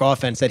Fitzpatrick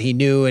offense that he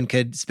knew and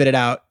could spit it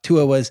out.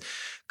 Tua was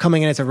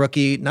coming in as a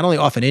rookie, not only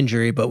off an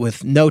injury, but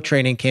with no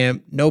training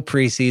camp, no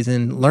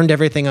preseason, learned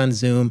everything on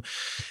Zoom,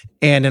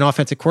 and an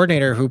offensive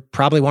coordinator who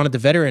probably wanted the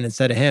veteran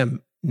instead of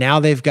him. Now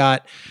they've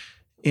got,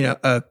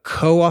 a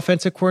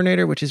co-offensive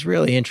coordinator, which is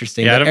really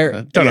interesting. Yeah, I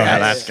don't know how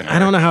that's going to I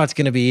don't know how it's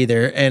going to be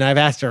either. And I've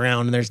asked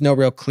around and there's no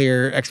real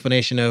clear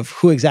explanation of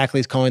who exactly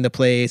is calling the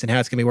plays and how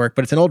it's going to be worked.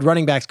 But it's an old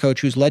running backs coach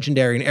who's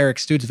legendary in Eric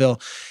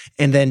Stutesville,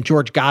 and then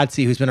George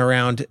Godsey, who's been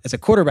around as a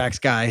quarterbacks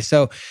guy.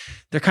 So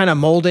they're kind of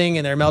molding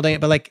and they're melding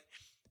it, but like,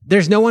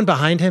 there's no one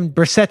behind him.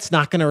 Brissett's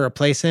not going to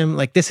replace him.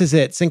 Like, this is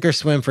it. Sink or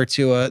swim for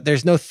Tua.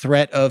 There's no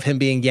threat of him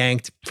being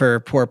yanked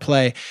for poor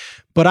play.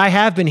 But I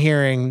have been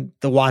hearing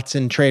the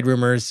Watson trade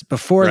rumors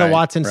before the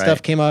Watson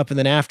stuff came up and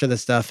then after the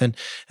stuff. And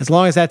as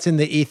long as that's in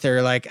the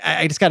ether, like,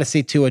 I just got to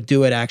see Tua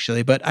do it,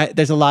 actually. But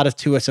there's a lot of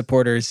Tua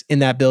supporters in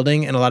that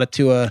building and a lot of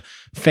Tua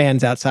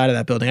fans outside of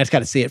that building. I just got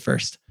to see it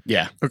first.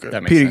 Yeah. Okay.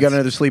 Peter, you got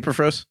another sleeper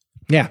for us?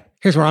 Yeah.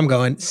 Here's where I'm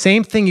going.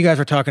 Same thing you guys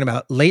were talking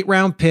about. Late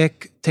round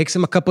pick, takes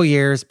him a couple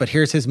years, but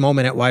here's his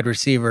moment at wide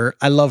receiver.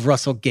 I love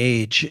Russell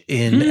Gage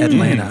in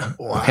Atlanta.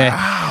 Wow. Okay.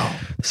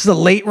 This is a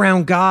late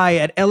round guy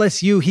at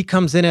LSU. He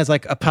comes in as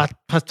like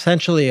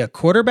potentially a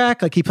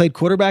quarterback. Like, he played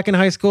quarterback in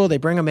high school. They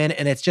bring him in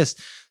and it's just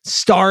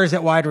stars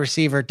at wide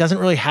receiver. Doesn't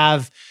really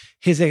have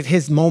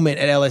his moment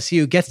at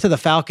LSU, gets to the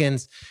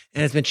Falcons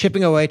and has been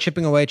chipping away.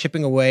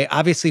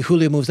 Obviously,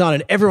 Julio moves on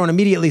and everyone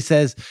immediately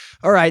says,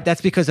 all right,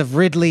 that's because of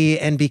Ridley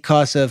and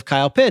because of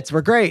Kyle Pitts.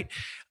 We're great.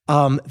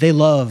 They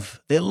love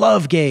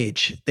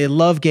Gage. They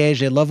love Gage.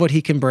 They love what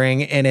he can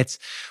bring. And it's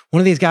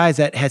one of these guys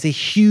that has a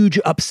huge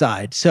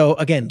upside. So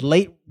again,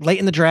 late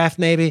in the draft,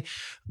 maybe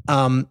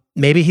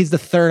he's the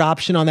third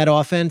option on that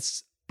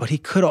offense, but he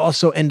could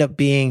also end up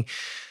being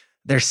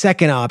their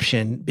second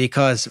option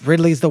because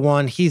Ridley's the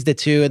one, he's the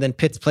two, and then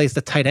Pitts plays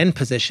the tight end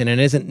position and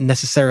isn't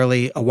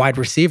necessarily a wide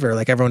receiver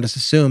like everyone just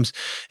assumes.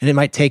 And it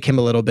might take him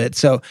a little bit.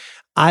 So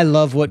I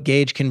love what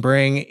Gage can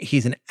bring.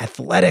 He's an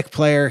athletic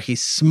player.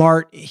 He's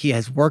smart. He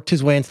has worked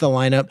his way into the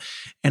lineup.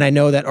 And I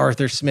know that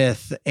Arthur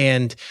Smith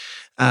and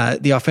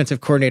the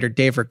offensive coordinator,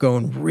 Dave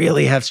Ragone,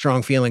 really have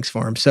strong feelings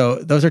for him. So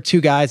those are two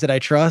guys that I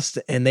trust,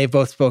 and they've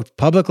both spoke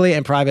publicly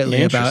and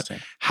privately about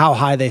how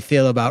high they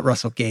feel about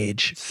Russell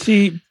Gage.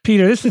 See,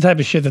 Peter, this is the type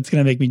of shit that's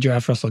going to make me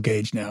draft Russell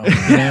Gage now.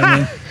 You know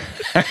what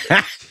I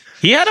mean?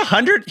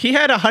 He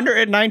had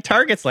 109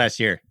 targets last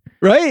year.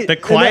 Right? The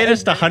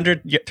quietest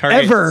 100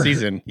 target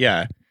season.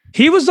 Yeah.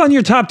 He was on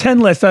your top 10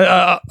 list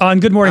on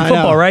Good Morning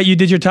Football, right? You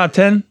did your top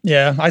 10?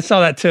 Yeah, I saw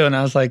that too. And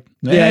I was like,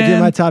 man. Yeah, I did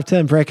my top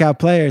 10 breakout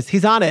players.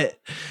 He's on it.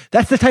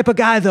 That's the type of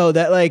guy, though,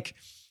 that like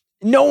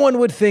no one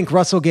would think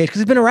Russell Gage, because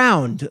he's been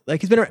around.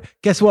 Like, he's been around.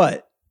 Guess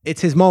what?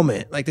 It's his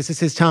moment. Like, this is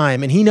his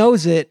time. And he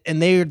knows it.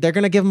 And they're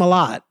going to give him a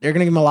lot. They're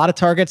going to give him a lot of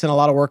targets and a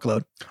lot of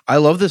workload. I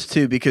love this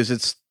too, because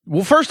it's,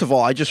 well, first of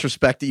all, I just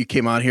respect that you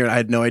came on here and I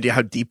had no idea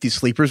how deep these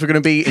sleepers were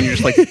going to be. And you're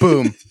just like,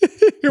 boom,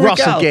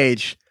 Russell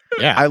Gage.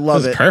 Yeah, I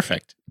love it.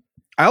 Perfect.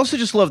 I also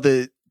just love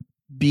the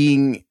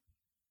being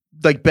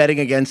like betting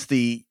against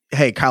the,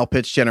 hey, Kyle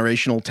Pitts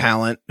generational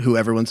talent who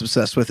everyone's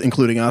obsessed with,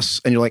 including us.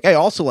 And you're like, hey,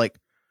 also like,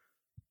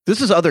 this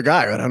is other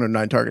guy who had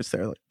 109 targets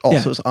there. Like,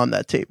 also is on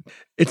that team.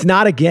 It's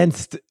not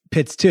against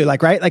Pitts too.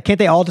 Like, right? Like, can't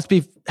they all just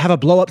have a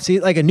blow up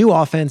seat? Like a new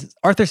offense.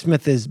 Arthur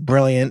Smith is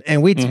brilliant.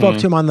 And we spoke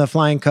to him on the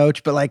Flying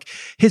Coach, but like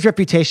his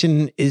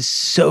reputation is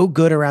so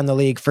good around the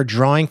league for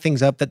drawing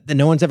things up that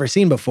no one's ever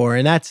seen before.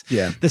 And that's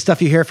the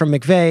stuff you hear from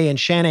McVay and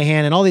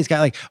Shanahan and all these guys.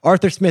 Like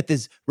Arthur Smith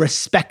is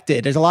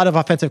respected. There's a lot of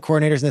offensive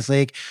coordinators in this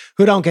league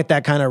who don't get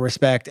that kind of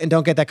respect and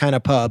don't get that kind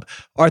of pub.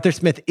 Arthur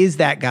Smith is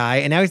that guy.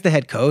 And now he's the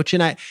head coach.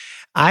 And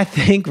I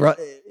think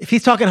if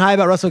he's talking high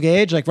about Russell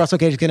Gage, like Russell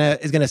Gage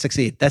is gonna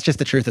succeed. That's just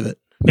the truth of it.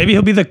 Maybe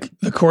he'll be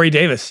the Corey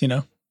Davis, you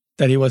know,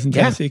 that he was in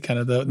Tennessee, kind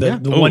of the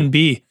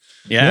 1B.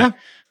 Yeah.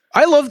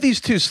 I love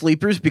these two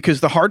sleepers because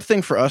the hard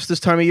thing for us this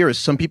time of year is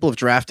some people have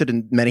drafted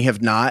and many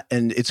have not.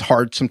 And it's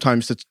hard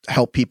sometimes to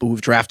help people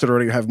who've drafted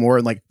already or have more.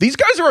 And like, these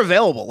guys are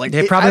available. Like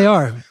they probably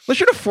are. Unless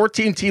you're in a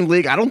 14-team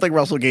league, I don't think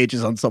Russell Gage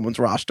is on someone's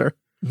roster.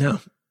 No.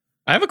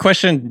 I have a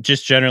question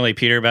just generally,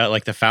 Peter, about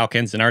like the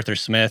Falcons and Arthur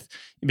Smith,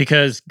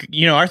 because,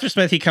 you know, Arthur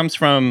Smith, he comes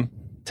from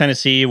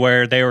Tennessee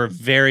where they were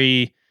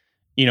very,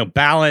 you know,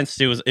 balanced.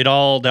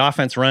 The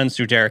offense runs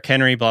through Derrick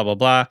Henry, blah, blah,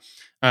 blah.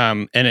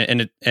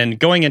 And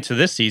going into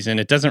this season,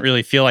 it doesn't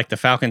really feel like the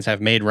Falcons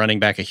have made running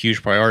back a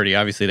huge priority.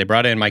 Obviously, they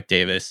brought in Mike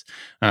Davis,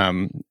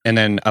 and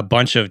then a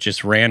bunch of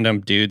just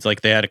random dudes.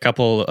 Like they had a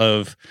couple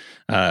of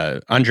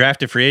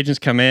undrafted free agents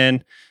come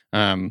in.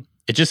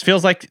 It just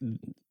feels like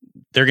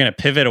they're going to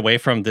pivot away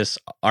from this.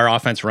 Our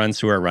offense runs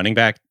through our running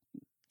back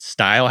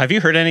style. Have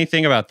you heard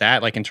anything about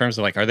that? Like in terms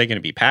of like, are they going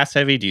to be pass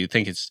heavy? Do you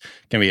think it's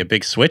going to be a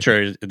big switch,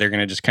 or they're going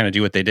to just kind of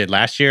do what they did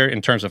last year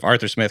in terms of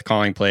Arthur Smith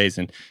calling plays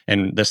and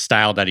the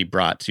style that he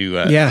brought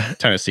to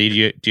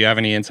Tennessee? Do you have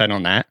any insight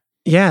on that?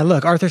 Yeah,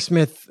 look, Arthur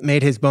Smith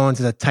made his bones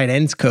as a tight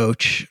ends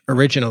coach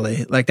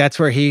originally. Like that's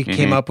where he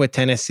came up with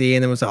Tennessee,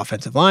 and then was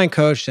offensive line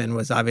coach and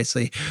was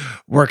obviously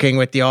working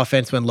with the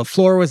offense when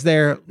LaFleur was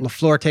there.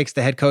 LaFleur takes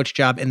the head coach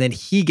job and then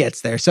he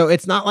gets there. So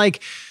it's not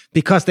like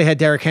because they had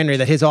Derrick Henry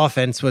that his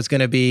offense was going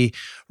to be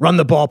run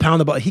the ball,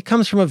 pound the ball. He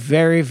comes from a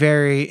very,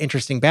 very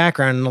interesting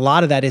background. And a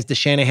lot of that is the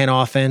Shanahan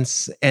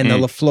offense and the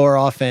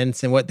LaFleur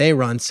offense and what they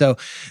run. So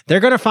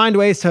they're going to find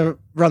ways to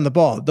run the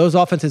ball. Those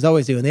offenses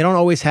always do. And they don't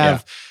always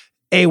have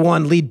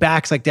A1 lead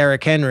backs like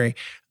Derrick Henry.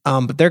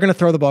 But they're going to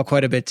throw the ball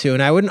quite a bit too.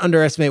 And I wouldn't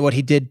underestimate what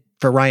he did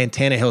for Ryan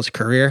Tannehill's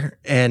career.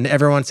 And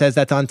everyone says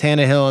that's on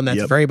Tannehill and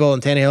that's variable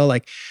on Tannehill.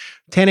 Like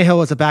Tannehill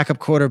was a backup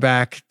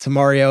quarterback to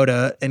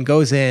Mariota and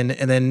goes in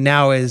and then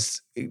now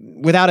is,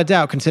 without a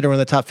doubt, considered one of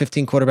the top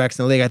 15 quarterbacks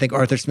in the league. I think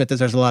Arthur Smith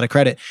deserves a lot of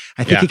credit.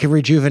 I think he can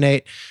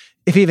rejuvenate,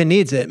 if he even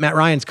needs it, Matt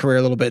Ryan's career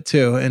a little bit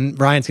too. And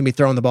Ryan's going to be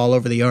throwing the ball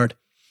over the yard.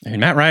 I mean,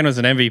 Matt Ryan was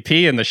an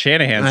MVP in the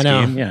Shanahan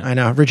scheme. Yeah. I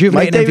know.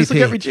 Rejuvenate Mike Davis MVP. will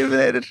get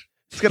rejuvenated.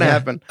 It's going to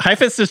happen.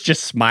 Heifetz is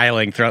just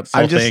smiling throughout this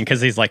whole thing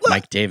because he's like,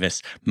 Mike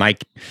Davis.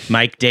 Mike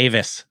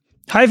Davis.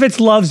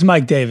 Heifetz loves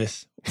Mike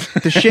Davis.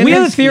 We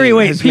have a theory.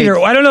 Wait, Peter,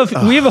 I don't know if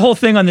we have a whole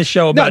thing on this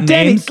show about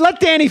names.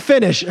 Let Danny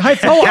finish.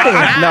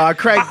 No,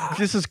 Craig,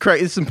 this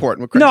is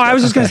important. No, I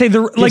was just going to say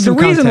the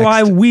reason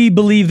why we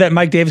believe that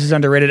Mike Davis is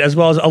underrated, as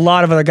well as a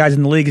lot of other guys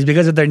in the league, is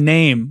because of their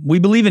name. We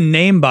believe in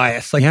name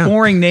bias, like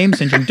boring name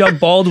syndrome. Doug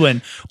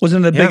Baldwin was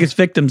one of the biggest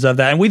victims of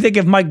that, and we think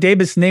if Mike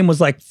Davis' name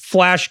was like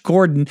Flash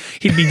Gordon,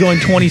 he'd be going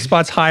 20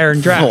 spots higher in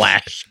draft.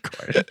 Flash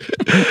Gordon.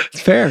 It's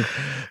fair.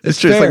 It's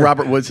true. It's like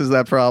Robert Woods has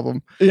that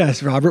problem.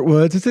 Yes, Robert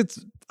Woods.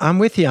 I'm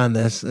with you on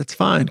this. It's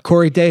fine.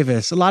 Corey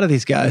Davis, a lot of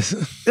these guys.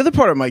 The other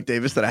part of Mike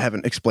Davis that I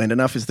haven't explained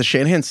enough is the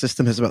Shanahan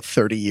system has about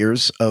 30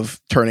 years of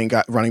turning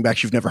running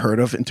backs you've never heard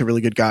of into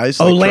really good guys.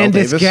 Like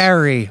Landis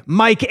Gary,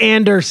 Mike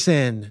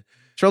Anderson.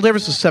 Terrell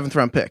Davis was a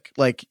 7th-round pick.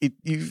 Like,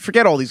 you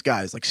forget all these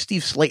guys, like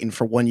Steve Slayton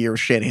for 1 year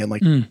with Shanahan,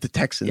 like the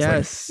Texans.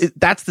 Yes. Like,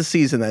 that's the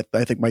season that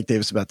I think Mike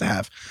Davis is about to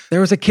have.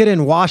 There was a kid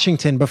in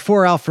Washington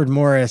before Alfred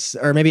Morris,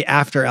 or maybe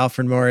after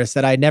Alfred Morris,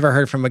 that I never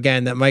heard from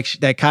again,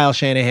 that Kyle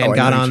Shanahan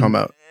got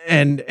on.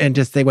 And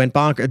just they went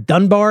bonkers.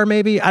 Dunbar,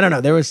 maybe? I don't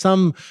know. There was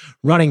some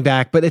running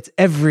back, but it's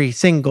every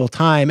single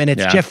time. And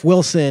it's Jeff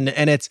Wilson,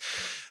 and it's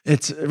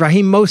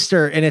Raheem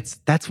Mostert, and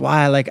that's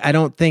why I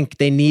don't think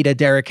they need a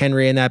Derrick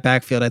Henry in that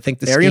backfield. I think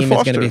the scheme is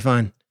going to be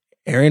fine.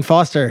 Arian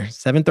Foster,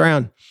 7th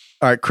round.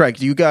 All right, Craig,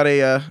 do you got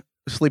a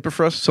sleeper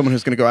for us? Someone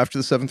who's going to go after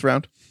the 7th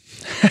round?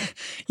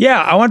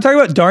 Yeah, I want to talk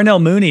about Darnell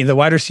Mooney, the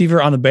wide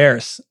receiver on the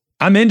Bears.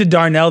 I'm into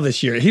Darnell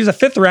this year. He was a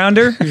 5th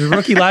rounder. He was a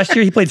rookie last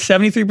year. He played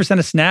 73%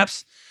 of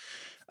snaps.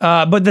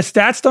 But the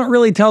stats don't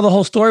really tell the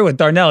whole story with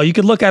Darnell. You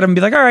could look at him and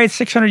be like, all right,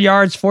 600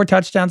 yards, 4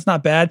 touchdowns,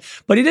 not bad.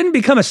 But he didn't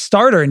become a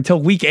starter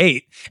until week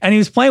 8. And he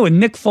was playing with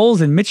Nick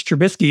Foles and Mitch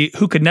Trubisky,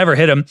 who could never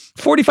hit him.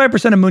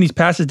 45% of Mooney's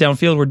passes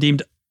downfield were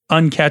deemed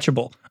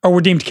uncatchable, or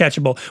were deemed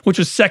catchable, which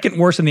was second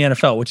worst in the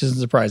NFL, which isn't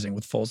surprising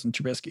with Foles and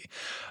Trubisky.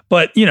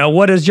 But,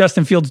 what does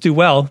Justin Fields do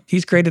well?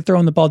 He's great at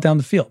throwing the ball down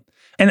the field.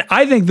 And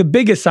I think the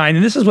biggest sign,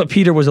 and this is what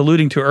Peter was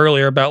alluding to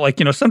earlier about,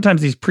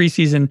 sometimes these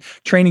preseason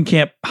training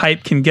camp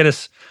hype can get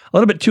us a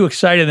little bit too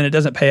excited and it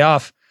doesn't pay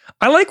off.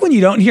 I like when you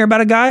don't hear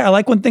about a guy. I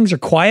like when things are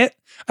quiet,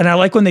 and I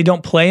like when they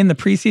don't play in the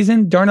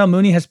preseason. Darnell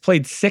Mooney has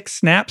played 6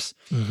 snaps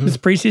this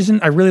preseason.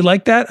 I really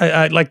like that.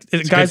 I like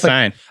guys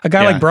like a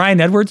guy like Brian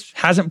Edwards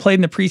hasn't played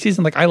in the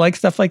preseason. I like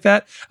stuff like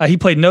that. He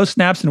played no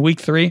snaps in week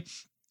 3.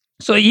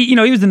 So, he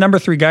was the number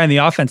 3 guy in the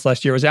offense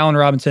last year. It was Allen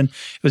Robinson,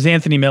 it was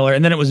Anthony Miller,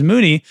 and then it was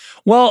Mooney.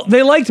 Well,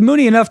 they liked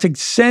Mooney enough to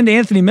send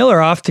Anthony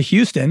Miller off to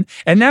Houston,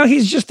 and now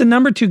he's just the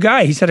number 2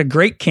 guy. He's had a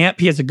great camp.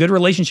 He has a good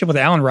relationship with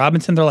Allen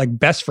Robinson. They're like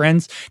best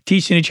friends,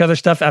 teaching each other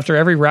stuff after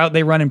every route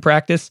they run in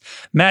practice.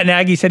 Matt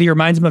Nagy said he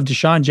reminds him of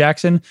Deshaun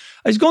Jackson.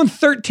 He's going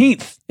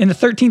 13th in the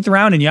 13th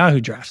round in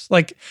Yahoo drafts.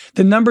 Like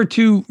the number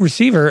 2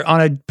 receiver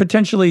on a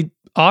potentially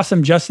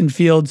awesome Justin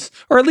Fields,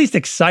 or at least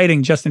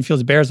exciting Justin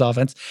Fields Bears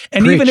offense.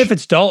 And even if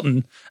it's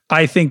Dalton,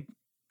 I think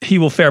he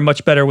will fare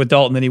much better with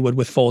Dalton than he would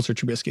with Foles or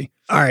Trubisky.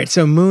 All right.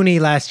 So Mooney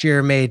last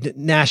year made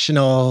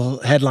national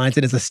headlines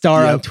and is a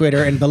star on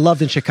Twitter and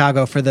beloved in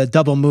Chicago for the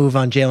double move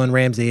on Jalen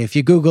Ramsey. If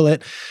you Google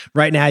it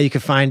right now, you can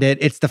find it.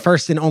 It's the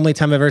first and only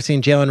time I've ever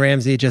seen Jalen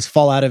Ramsey just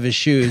fall out of his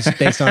shoes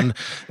based on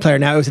player.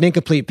 Now, it was an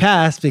incomplete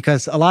pass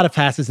because a lot of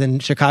passes in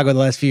Chicago the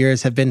last few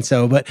years have been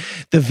so, but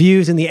the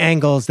views and the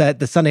angles that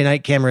the Sunday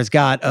night cameras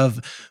got of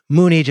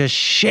Mooney just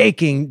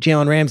shaking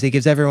Jalen Ramsey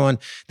gives everyone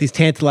these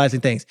tantalizing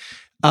things.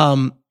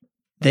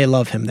 They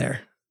love him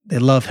there. They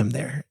love him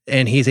there.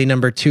 And he's a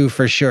number 2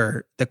 for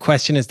sure. The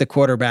question is the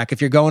quarterback. If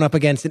you're going up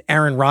against an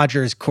Aaron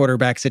Rodgers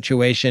quarterback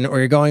situation, or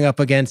you're going up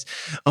against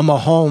a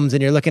Mahomes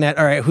and you're looking at,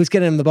 all right, who's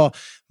getting him the ball?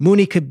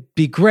 Mooney could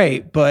be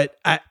great, but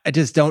I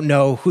just don't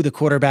know who the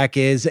quarterback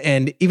is.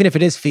 And even if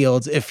it is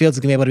Fields, if Fields is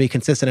going to be able to be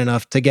consistent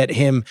enough to get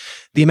him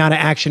the amount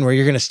of action where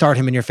you're going to start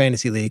him in your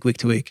fantasy league week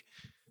to week.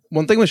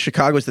 One thing with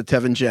Chicago is that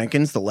Tevin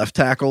Jenkins, the left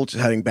tackle, just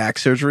having back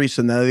surgery.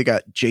 So now they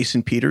got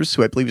Jason Peters,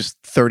 who I believe is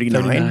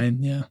 39. 39,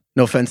 yeah.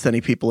 No offense to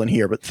any people in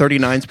here, but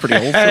 39 is pretty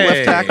old for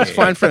left tackle. It's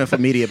fine for NFL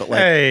media, but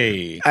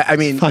I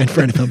mean, fine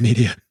for NFL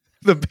media.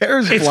 The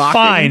Bears it's blocking.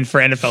 Fine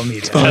for NFL media.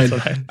 It's fine.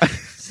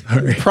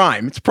 Sorry.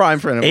 Prime. It's prime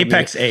for NFL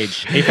Apex media.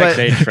 age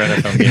for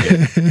NFL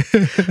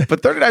media.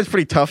 But 39 is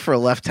pretty tough for a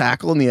left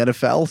tackle in the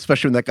NFL,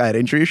 especially when that guy had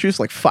injury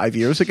issues like 5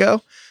 years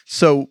ago.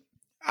 So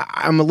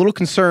I'm a little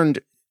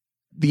concerned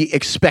the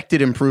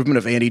expected improvement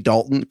of Andy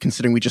Dalton,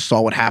 considering we just saw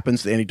what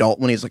happens to Andy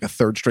Dalton when he's like a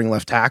 3rd string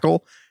left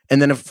tackle.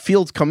 And then if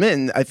Fields come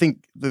in, I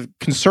think the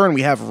concern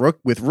we have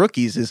with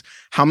rookies is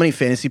how many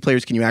fantasy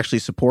players can you actually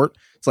support?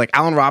 It's like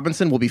Allen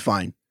Robinson will be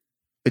fine.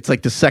 It's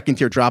like the 2nd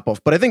tier drop off.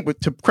 But I think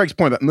to Craig's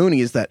point about Mooney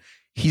is that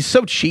he's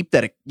so cheap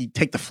that you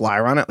take the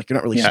flyer on it. Like you're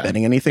not really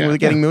spending anything with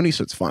getting Mooney,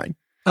 so it's fine.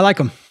 I like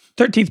him.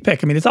 13th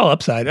pick. I mean, it's all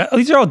upside.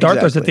 These are all dart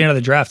throws at the end of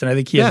the draft, and I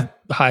think he has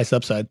the highest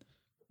upside.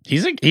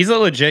 He's a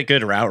legit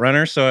good route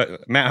runner. So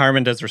Matt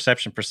Harmon does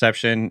reception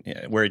perception,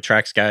 where he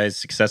tracks guys'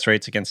 success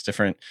rates against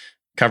different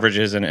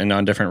coverages and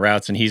on different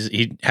routes. And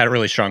he had a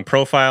really strong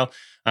profile.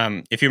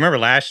 If you remember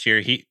last year,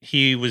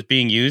 he was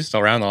being used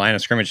around the line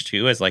of scrimmage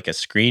too as like a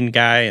screen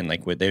guy, and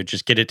like they would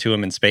just get it to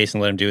him in space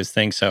and let him do his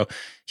thing. So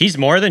he's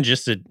more than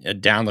just a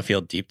down the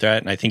field deep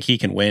threat, and I think he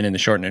can win in the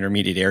short and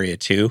intermediate area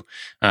too.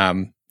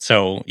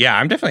 So yeah,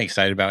 I'm definitely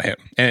excited about him.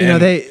 And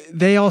they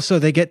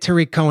get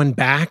Tariq Cohen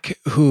back,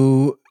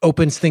 who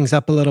opens things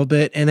up a little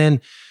bit, and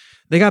then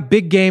They got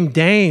big game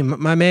Dame,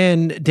 my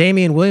man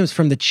Damian Williams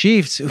from the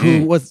Chiefs,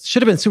 who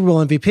should have been Super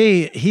Bowl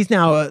MVP. He's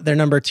now their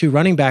number 2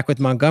 running back with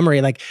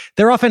Montgomery. Like,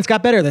 their offense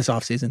got better this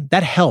offseason.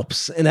 That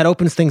helps, and that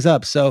opens things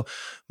up. So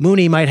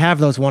Mooney might have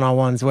those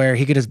one-on-ones where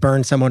he could just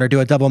burn someone or do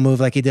a double move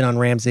like he did on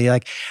Ramsey.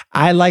 Like,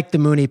 I like the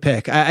Mooney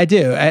pick. I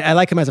do. I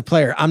like him as a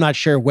player. I'm not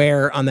sure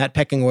where on that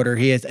pecking order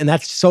he is, and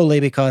that's solely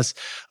because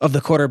of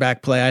the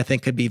quarterback play I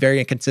think could be very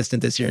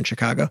inconsistent this year in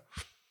Chicago.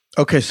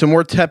 Okay, so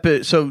more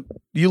tepid. So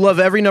you love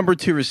every number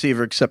 2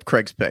 receiver except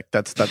Craig's pick.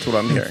 That's what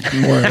I'm hearing.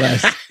 More or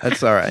less.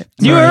 That's all right.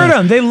 You heard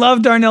them. They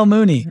love Darnell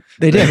Mooney.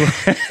 They did.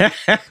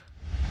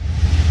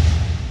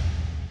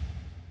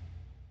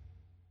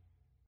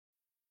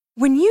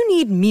 When you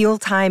need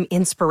mealtime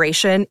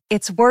inspiration,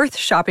 it's worth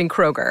shopping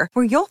Kroger,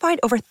 where you'll find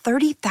over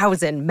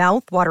 30,000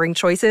 mouth-watering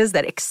choices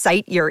that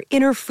excite your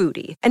inner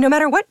foodie. And no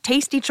matter what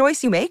tasty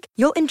choice you make,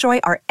 you'll enjoy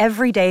our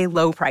everyday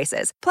low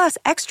prices, plus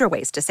extra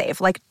ways to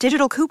save, like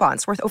digital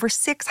coupons worth over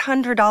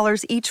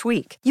 $600 each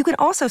week. You can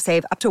also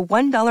save up to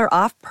 $1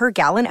 off per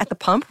gallon at the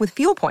pump with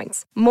fuel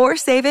points. More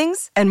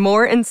savings and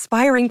more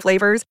inspiring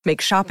flavors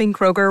make shopping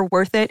Kroger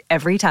worth it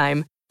every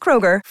time.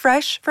 Kroger,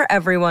 fresh for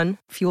everyone.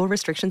 Fuel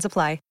restrictions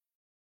apply.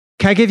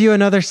 Can I give you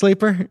another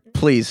sleeper?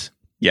 Please.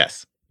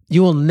 Yes.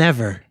 You will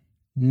never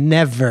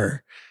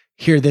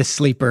hear this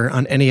sleeper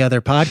on any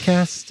other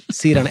podcast,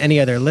 see it on any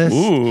other list.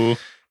 Ooh.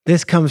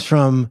 This comes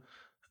from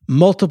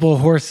multiple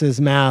horses'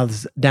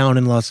 mouths down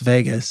in Las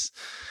Vegas.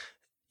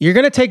 You're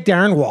going to take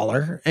Darren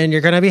Waller, and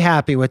you're going to be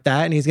happy with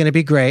that, and he's going to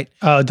be great.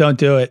 Oh, don't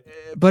do it.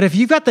 But if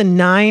you've got the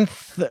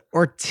 9th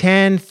or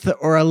 10th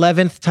or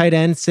 11th tight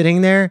end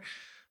sitting there,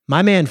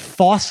 my man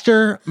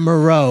Foster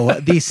Moreau,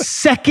 the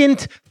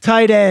second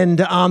tight end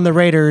on the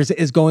Raiders,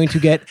 is going to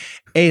get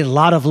a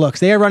lot of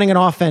looks. They are running an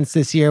offense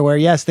this year where,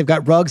 yes, they've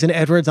got Ruggs and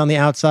Edwards on the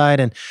outside,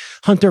 and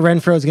Hunter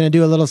Renfrow is going to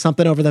do a little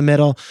something over the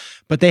middle.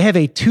 But they have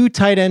a 2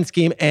 tight end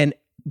scheme, and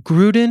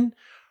Gruden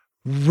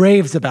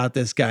raves about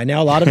this guy.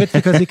 Now, a lot of it's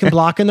because he can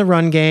block in the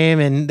run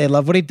game, and they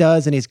love what he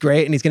does, and he's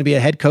great, and he's going to be a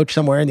head coach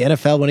somewhere in the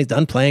NFL when he's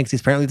done playing, because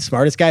he's apparently the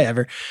smartest guy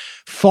ever.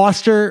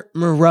 Foster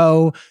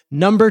Moreau,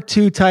 number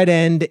 2 tight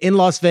end in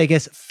Las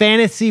Vegas,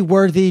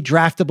 fantasy-worthy,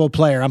 draftable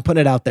player. I'm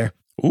putting it out there.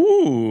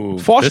 Ooh.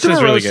 Foster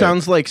Moreau really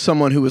sounds like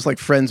someone who was like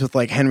friends with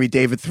like Henry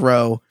David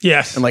Thoreau.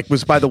 Yes. And like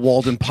was by the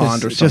Walden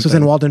Pond or something. Just was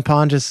in Walden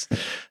Pond, just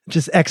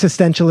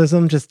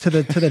existentialism, just to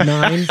the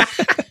nines.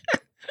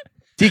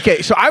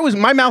 DK, so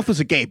my mouth was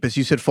agape as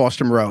you said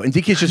Foster Moreau, and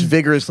DK's just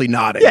vigorously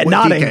nodding. Yeah, What,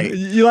 nodding.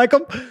 DK? You like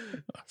him?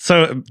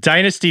 So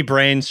Dynasty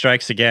Brain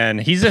strikes again.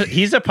 He's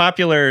a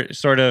popular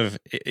sort of,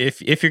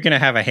 if you're going to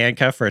have a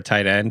handcuff for a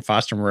tight end,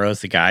 Foster Moreau's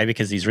the guy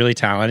because he's really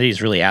talented.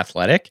 He's really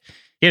athletic.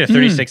 He had a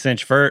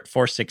 36-inch vert,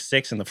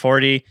 4.66 in the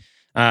 40.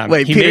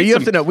 Wait, Peter, you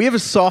have to know, we have a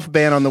soft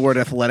ban on the word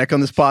athletic on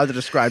this pod to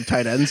describe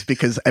tight ends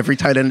because every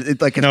tight end, it's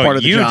part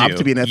of the job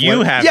to be an athletic.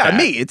 You have that.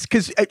 me. It's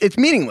because it's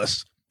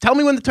meaningless. Tell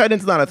me when the tight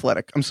end's not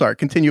athletic. I'm sorry.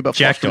 Continue about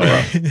Jack Foster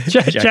Doyle.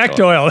 Moreau. Jack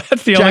Doyle.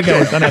 That's the only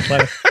guy who's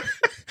unathletic.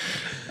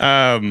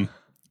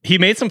 He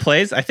made some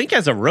plays. I think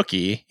as a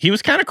rookie, he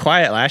was kind of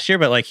quiet last year,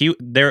 but like he showed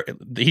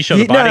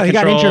the body No, he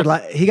control.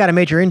 got injured. He got a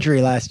major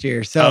injury last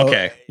year. So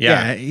Okay,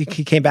 yeah. he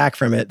came back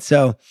from it.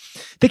 So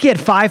I think he had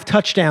 5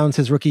 touchdowns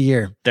his rookie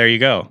year. There you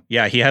go.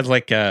 Yeah, he had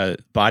like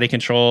body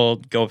control,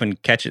 go up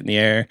and catch it in the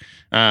air.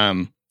 I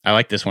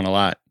like this one a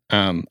lot.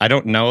 I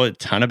don't know a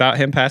ton about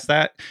him past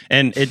that.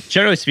 And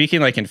generally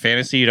speaking, like in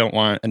fantasy, you don't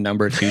want a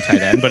number 2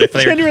 tight end. But if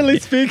they're Generally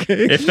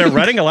speaking, if they're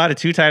running a lot of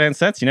 2 tight end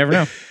sets, you never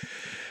know.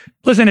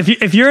 Listen,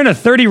 if you're in a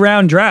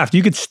 30-round draft,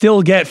 you could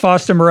still get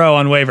Foster Moreau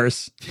on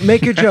waivers.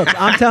 make your jokes.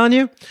 I'm telling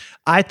you,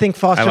 I think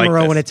Foster like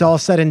Moreau, this. when it's all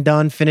said and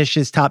done,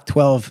 finishes top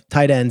 12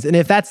 tight ends. And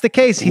if that's the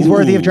case, he's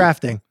worthy of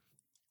drafting.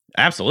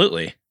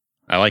 Absolutely.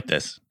 I like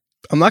this.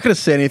 I'm not going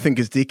to say anything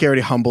because DK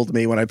already humbled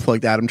me when I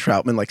plugged Adam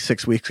Troutman like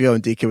 6 weeks ago,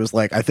 and DK was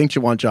like, I think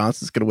Jawan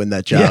Johnson's going to win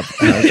that job.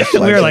 And I was just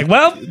We were like,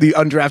 well, the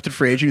undrafted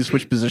free agent who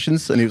switched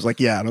positions, and he was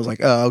like, yeah. And I was like,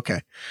 oh, okay.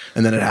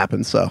 And then it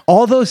happened, so.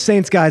 All those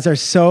Saints guys are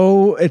it's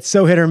so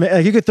hit or miss.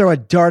 Like, you could throw a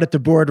dart at the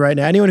board right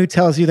now. Anyone who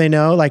tells you they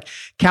know, like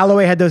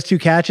Callaway had those 2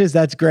 catches,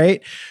 that's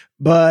great.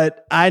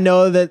 But I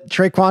know that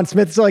Traquan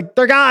Smith's like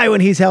their guy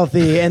when he's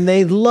healthy, and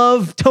they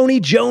love Tony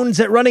Jones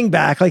at running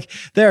back. Like,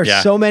 there are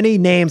so many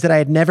names that I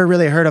had never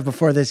really heard of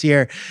before this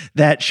year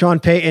that Sean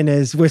Payton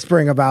is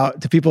whispering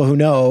about to people who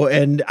know,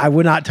 and I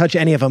would not touch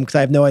any of them because I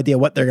have no idea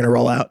what they're going to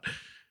roll out.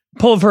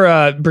 pull for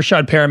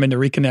Brashad Perriman to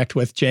reconnect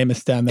with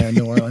Jameis down there in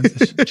New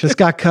Orleans. Just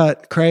got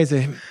cut.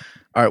 Crazy.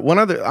 All right,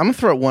 I'm gonna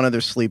throw out one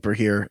other sleeper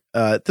here.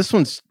 This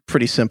one's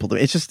pretty simple to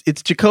me.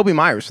 It's Jacoby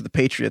Myers for the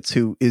Patriots,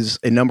 who is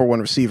a number 1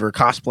 receiver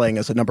cosplaying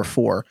as a number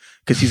 4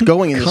 because he's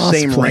going in the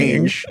same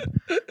range.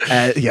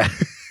 Yeah,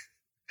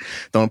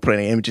 don't put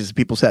any images in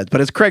people's heads,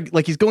 but as Craig,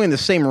 like he's going in the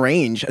same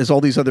range as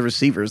all these other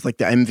receivers, like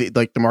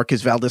the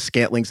Marcus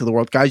Valdez-Scantlings of the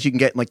world, guys you can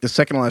get in like the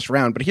second to last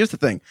round. But here's the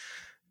thing: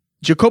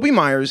 Jacoby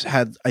Myers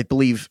had, I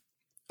believe,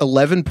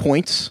 11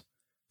 points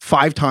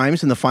 5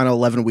 times in the final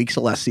 11 weeks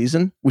of last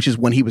season, which is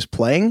when he was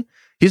playing.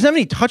 He doesn't have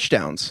any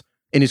touchdowns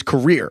in his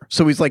career,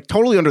 so he's like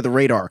totally under the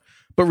radar.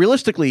 But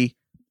realistically,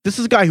 this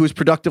is a guy who was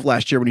productive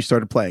last year when he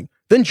started playing.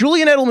 Then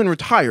Julian Edelman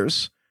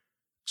retires,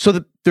 so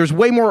that there's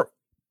way more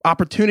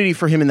opportunity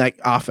for him in that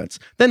offense.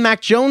 Then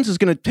Mac Jones is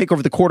going to take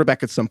over the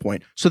quarterback at some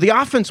point. So the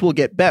offense will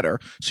get better.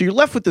 So you're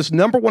left with this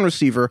number one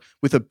receiver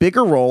with a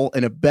bigger role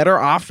and a better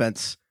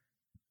offense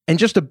and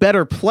just a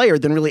better player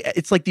than really.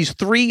 It's like these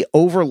three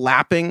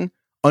overlapping,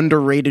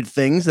 underrated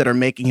things that are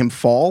making him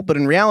fall. But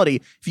in reality,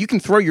 if you can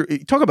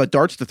talk about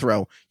darts to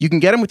throw, you can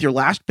get him with your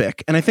last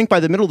pick. And I think by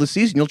the middle of the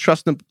season, you'll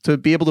trust him to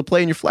be able to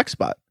play in your flex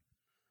spot.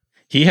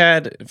 He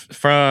had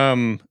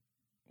from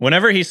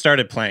whenever he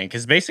started playing,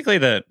 because basically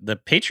the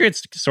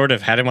Patriots sort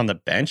of had him on the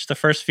bench the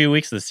first few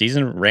weeks of the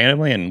season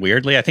randomly and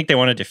weirdly. I think they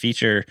wanted to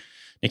feature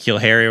N'Keal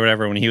Harry or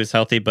whatever when he was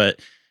healthy, but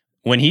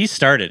when he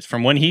started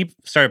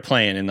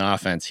playing in the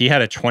offense, he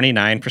had a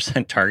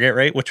 29% target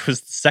rate, which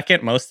was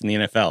second most in the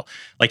NFL.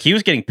 Like, he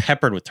was getting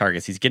peppered with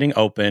targets. He's getting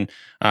open.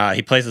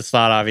 He plays the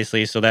slot,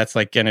 obviously, so that's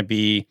like going to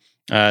be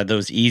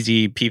those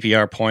easy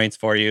PPR points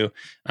for you.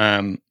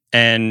 And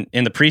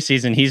in the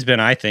preseason, he's been,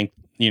 I think,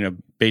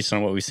 based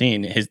on what we've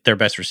seen, their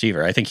best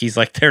receiver. I think he's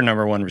like their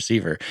number one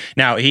receiver.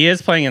 Now, he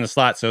is playing in the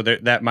slot, so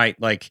that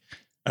might like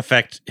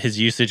affect his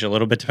usage a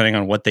little bit depending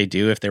on what they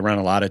do. If they run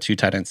a lot of 2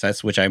 tight end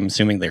sets, which I'm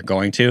assuming they're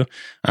going to.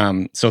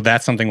 So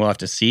that's something we'll have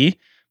to see.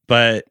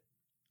 But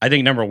I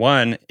think number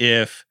one,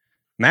 if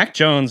Mac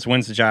Jones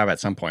wins the job at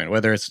some point,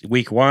 whether it's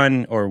week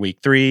 1 or week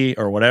 3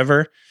 or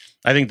whatever,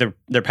 I think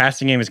their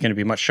passing game is going to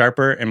be much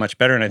sharper and much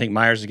better, and I think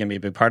Myers is going to be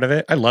a big part of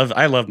it. I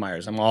love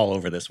Myers. I'm all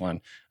over this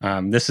one.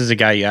 This is a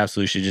guy you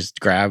absolutely should just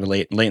grab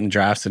late in the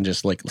drafts and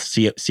just like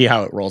see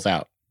how it rolls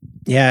out.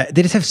 Yeah,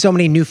 they just have so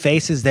many new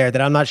faces there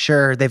that I'm not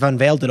sure they've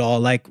unveiled it all.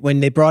 Like when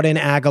they brought in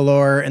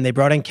Aguilar and they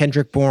brought in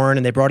Kendrick Bourne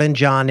and they brought in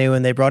Jonnu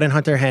and they brought in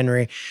Hunter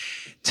Henry.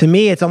 To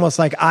me, it's almost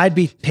like I'd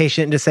be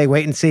patient and just say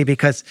wait and see,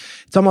 because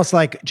it's almost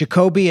like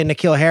Jacoby and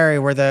N'Keal Harry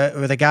were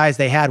the guys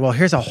they had. Well,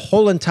 here's a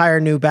whole entire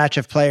new batch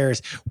of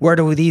players. Where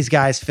do these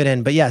guys fit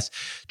in? But yes,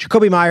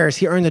 Jacoby Myers,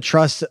 he earned the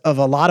trust of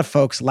a lot of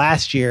folks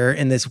last year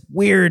in this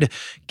weird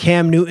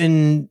Cam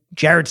Newton,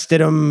 Jarrett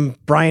Stidham,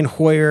 Brian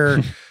Hoyer,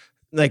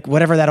 like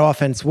whatever that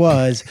offense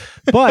was.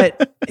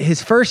 But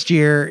his first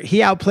year,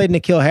 he outplayed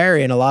N'Keal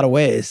Harry in a lot of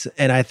ways.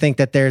 And I think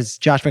that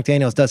Josh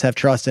McDaniels does have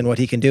trust in what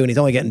he can do, and he's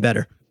only getting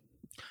better.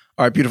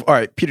 All right, beautiful. All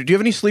right, Peter, do you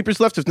have any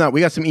sleepers left? If not, we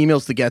got some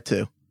emails to get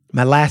to.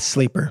 My last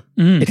sleeper.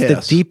 It's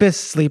the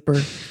deepest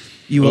sleeper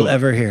you will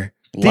ever hear.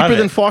 Deeper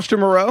than Foster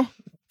Moreau?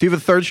 Do you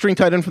have a third string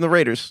tight end from the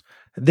Raiders?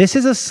 This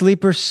is a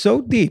sleeper so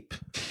deep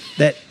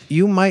that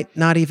you might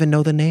not even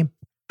know the name.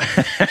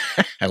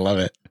 I love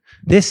it.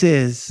 This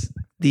is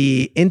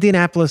the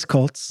Indianapolis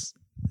Colts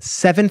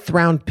 7th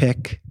round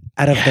pick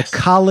out of the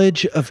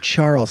College of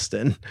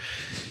Charleston.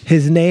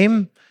 His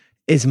name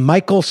is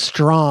Michael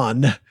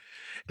Strawn.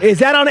 Is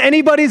that on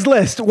anybody's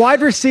list?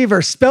 Wide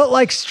receiver, spelt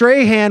like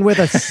Strahan with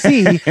a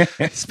C,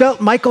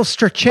 spelt Michael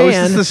Strachan. Oh,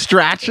 is this the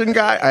Strachan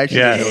guy? I actually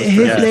know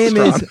his name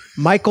is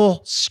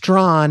Michael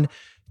Strawn.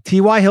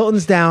 T.Y.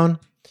 Hilton's down.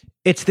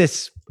 It's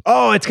this,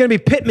 it's going to be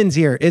Pittman's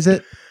year, is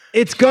it?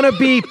 It's going to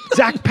be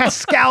Zach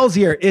Pascal's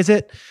year, is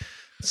it?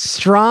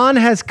 Strawn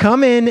has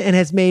come in and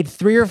has made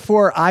 3 or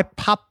 4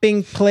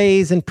 eye-popping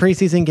plays in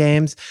preseason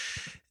games.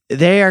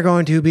 They are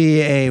going to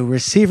be a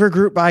receiver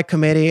group by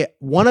committee.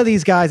 One of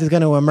these guys is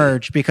going to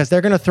emerge because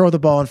they're going to throw the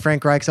ball in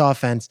Frank Reich's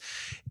offense.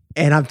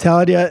 And I'm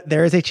telling you,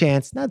 there is a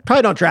chance. Now,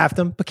 probably don't draft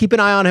him, but keep an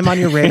eye on him on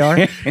your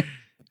radar.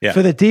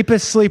 For the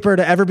deepest sleeper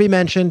to ever be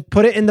mentioned,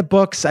 put it in the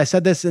books. I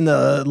said this in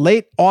the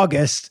late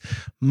August.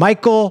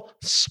 Michael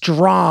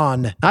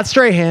Strawn. Not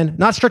Strahan,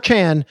 not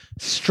Strachan.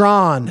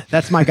 Strawn.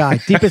 That's my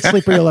guy. Deepest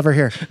sleeper you'll ever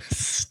hear.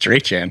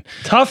 Strachan.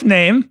 Tough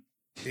name.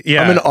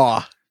 Yeah. I'm in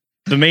awe.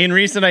 The main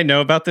reason I know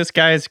about this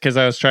guy is because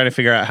I was trying to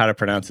figure out how to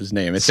pronounce his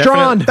name. It's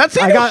Strawn. That's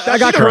I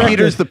got corrected.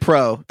 Peter's the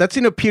pro. That's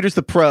Peter's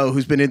the pro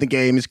who's been in the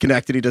game, is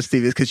connected. He does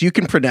TV because you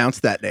can pronounce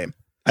that name.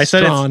 I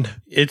said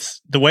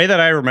it's the way that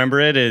I remember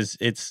it is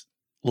it's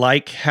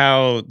like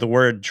how the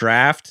word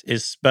draft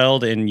is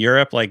spelled in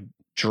Europe, like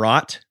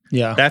draught.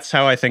 Yeah, that's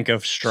how I think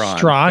of Strawn.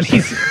 Strawn.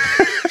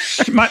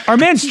 Our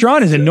man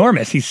Strawn is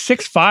enormous. He's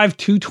 6'5",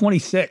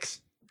 226.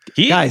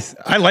 Guys,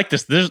 I like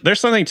this. There's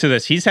something to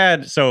this. He's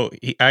had,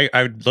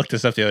 I looked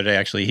this up the other day,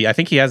 actually. I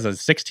think he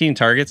has 16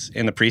 targets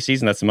in the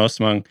preseason. That's the most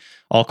among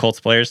all Colts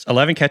players.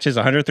 11 catches,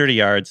 130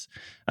 yards.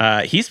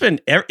 He's been,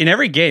 in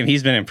every game,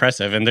 he's been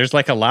impressive. And there's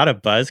like a lot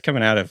of buzz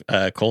coming out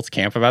of Colts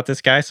camp about this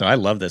guy. So I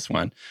love this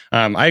one.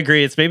 I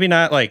agree. It's maybe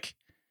not like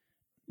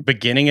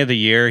beginning of the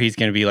year, he's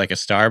going to be like a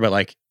star, but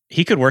like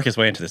he could work his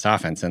way into this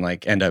offense and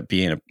like end up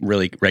being a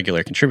really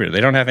regular contributor.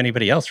 They don't have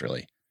anybody else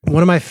really.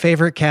 One of my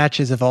favorite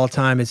catches of all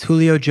time is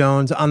Julio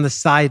Jones on the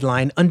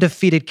sideline,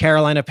 undefeated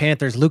Carolina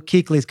Panthers. Luke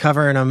Kuechly's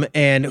covering him,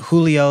 and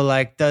Julio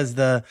like does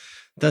the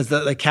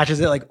catches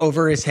it like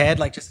over his head,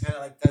 like just kind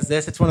of like does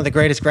this. It's one of the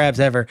greatest grabs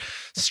ever.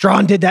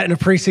 Strawn did that in a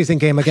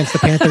preseason game against the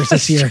Panthers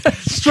this year.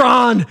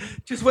 Strawn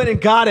just went and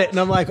got it, and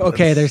I'm like,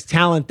 okay, there's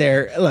talent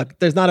there. Look,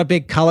 there's not a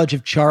big College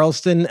of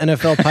Charleston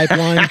NFL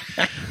pipeline.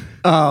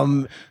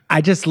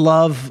 I just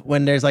love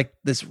when there's like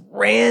this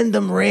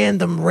random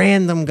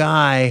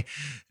guy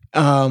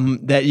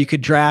that you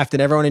could draft,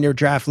 and everyone in your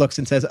draft looks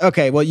and says,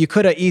 okay, well, you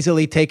could have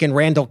easily taken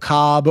Randall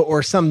Cobb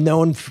or some no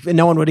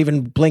one would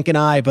even blink an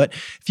eye. But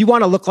if you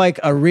want to look like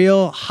a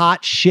real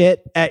hot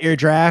shit at your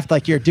draft,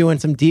 like you're doing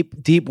some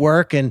deep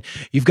work and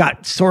you've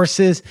got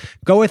sources,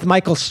 go with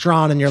Michael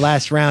Strawn in your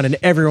last round, and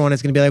everyone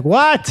is going to be like,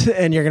 what?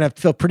 And you're going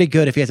to feel pretty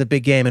good if he has a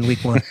big game in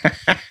week 1.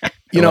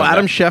 You know,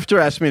 Adam Schefter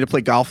asked me to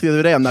play golf the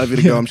other day. I'm not even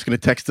going to go. I'm just going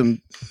to text him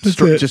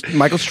just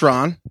Michael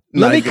Strawn.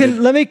 Let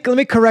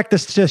me correct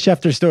this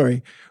Schefter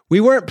story. We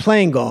weren't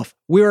playing golf.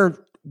 We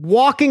were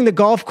walking the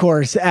golf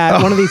course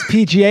at one of these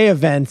PGA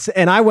events,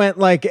 and I went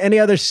like any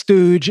other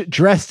stooge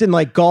dressed in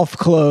like golf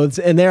clothes,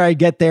 and there I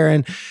get there,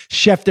 and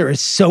Schefter is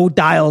so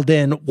dialed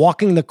in,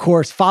 walking the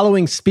course,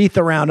 following Spieth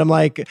around. I'm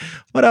like,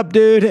 what up,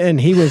 dude?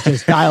 And he was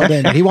just dialed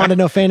in. He wanted to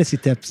know fantasy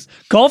tips.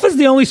 Golf is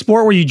the only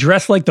sport where you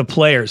dress like the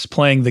players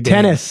playing the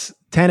game.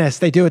 Tennis,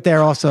 they do it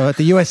there also at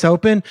the U.S.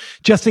 Open,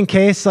 just in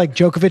case like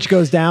Djokovic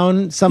goes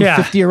down, some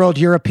 50-year-old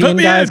European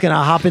guy is going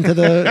to hop into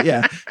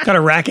the, got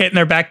a racket in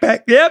their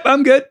backpack. Yep,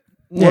 I'm good.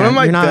 One of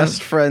my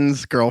best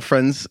friend's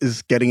girlfriends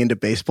is getting into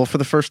baseball for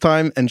the first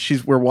time, and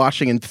we're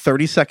watching in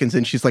 30 seconds,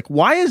 and she's like,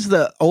 why is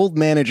the old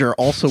manager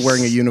also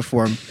wearing a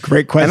uniform?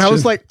 Great question. And I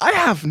was like, I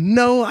have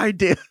no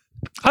idea.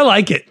 I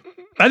like it.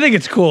 I think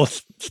it's cool.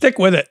 Stick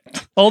with it.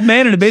 Old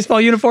man in a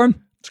baseball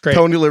uniform. It's great.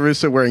 Tony La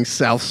Russa wearing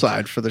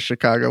Southside for the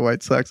Chicago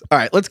White Sox. All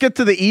right, let's get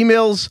to the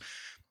emails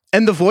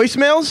and the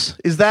voicemails.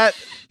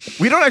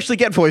 We don't actually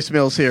get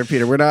voicemails here,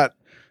 Peter. We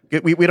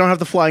don't have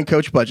the flying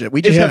coach budget.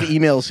 We just have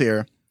emails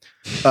here.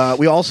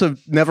 We also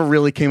never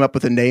really came up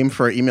with a name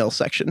for our email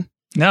section.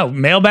 No,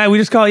 mailbag. We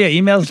just call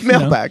emails. It's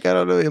mailbag. I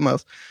don't know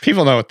emails.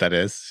 People know what that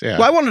is. Yeah.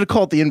 Well, I wanted to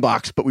call it the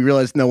inbox, but we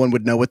realized no one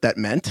would know what that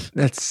meant.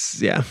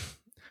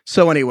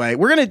 So anyway,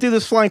 we're going to do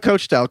this flying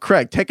coach style.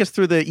 Craig, take us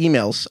through the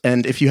emails,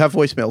 and if you have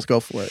voicemails,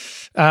 go for it.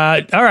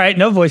 All right,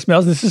 no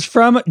voicemails. This is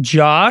from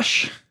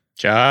Josh.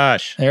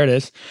 There it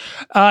is.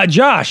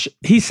 Josh,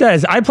 he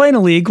says, I play in a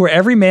league where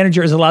every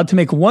manager is allowed to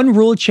make one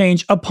rule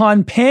change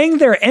upon paying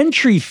their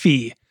entry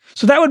fee.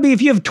 So that would be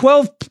if you have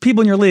 12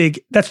 people in your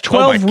league, that's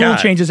 12 rule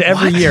changes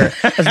every year,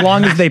 as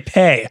long as they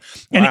pay.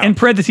 And in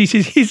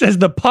parentheses, he says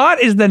the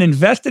pot is then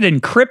invested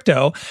in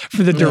crypto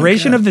for the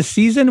duration of the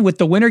season, with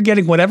the winner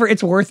getting whatever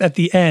it's worth at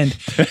the end,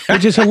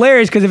 which is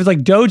hilarious because if it's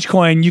like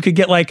Dogecoin, you could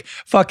get like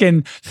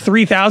fucking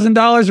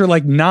 $3,000 or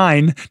like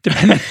 $9,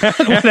 depending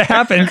on what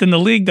happens, and the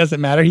league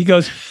doesn't matter. He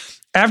goes,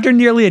 after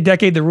nearly a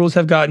decade, the rules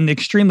have gotten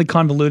extremely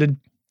convoluted.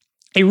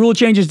 A rule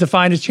change is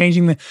defined as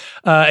changing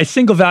a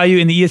single value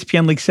in the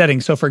ESPN league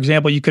settings. So, for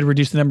example, you could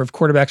reduce the number of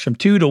quarterbacks from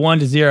 2 to 1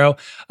 to 0.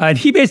 And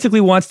he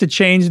basically wants to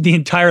change the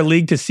entire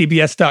league to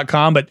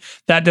CBS.com, but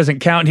that doesn't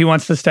count. He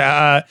wants us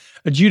to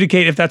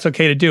adjudicate if that's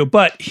okay to do.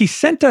 But he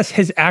sent us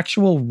his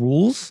actual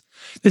rules.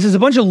 This is a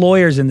bunch of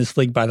lawyers in this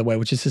league, by the way,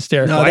 which is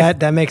hysterical. No,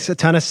 that makes a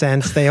ton of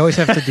sense. They always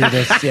have to do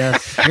this.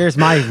 Yes. Here's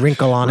my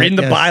wrinkle on Reading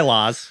it. the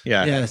bylaws.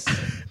 Yeah. Yes.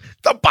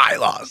 The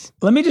bylaws.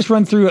 Let me just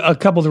run through a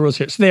couple of the rules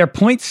here. So they are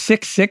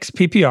 0.66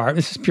 PPR.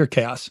 This is pure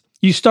chaos.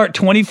 You start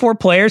 24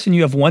 players and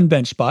you have one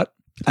bench spot.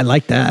 I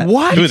like that.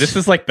 What? Ooh, this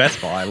is like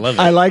best ball. I love it.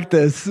 I like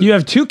this. You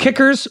have 2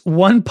 kickers,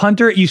 1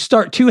 punter. You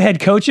start 2 head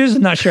coaches.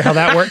 I'm not sure how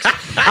that works.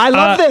 I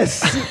love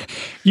this.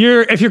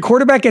 If your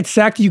quarterback gets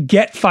sacked, you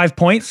get 5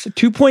 points.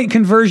 2-point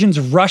conversions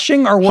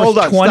rushing are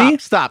worth 20.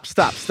 Stop.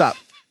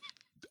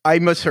 I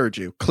misheard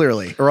you,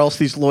 clearly, or else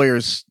these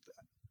lawyers...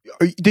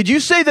 Did you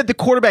say that the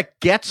quarterback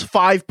gets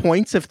 5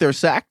 points if they're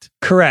sacked?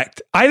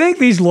 Correct. I think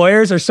these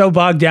lawyers are so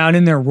bogged down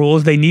in their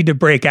rules. They need to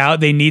break out.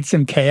 They need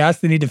some chaos.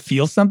 They need to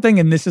feel something.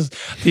 And this is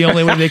the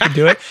only way they can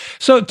do it.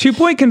 So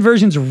 2-point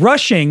conversions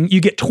rushing,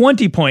 you get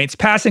 20 points,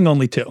 passing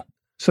only 2.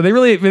 So they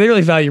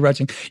really value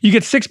rushing. You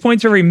get 6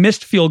 points for every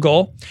missed field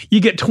goal. You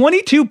get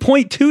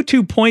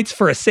 22.22 points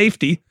for a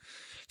safety.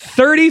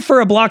 30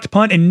 for a blocked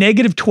punt, and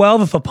negative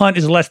 12 if a punt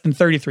is less than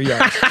 33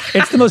 yards.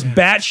 It's the most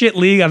batshit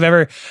league I've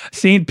ever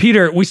seen.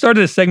 Peter, we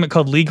started a segment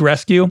called League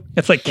Rescue.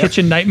 It's like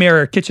Kitchen Nightmare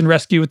or Kitchen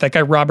Rescue with that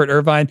guy Robert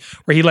Irvine,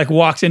 where he like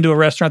walks into a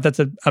restaurant that's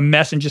a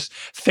mess and just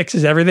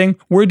fixes everything.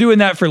 We're doing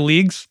that for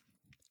leagues.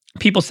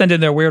 People send in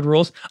their weird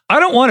rules.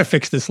 I don't want to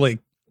fix this league.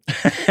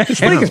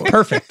 This league is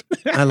perfect.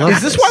 I love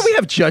Is this why we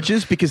have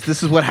judges? Because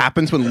this is what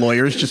happens when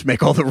lawyers just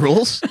make all the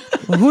rules?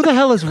 Well, who the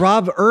hell is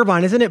Rob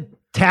Irvine? Isn't it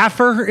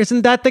Taffer?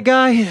 Isn't that the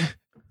guy?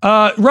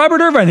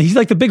 Robert Irvine. He's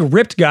like the big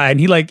ripped guy,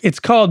 and it's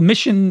called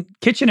Mission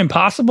Kitchen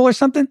Impossible or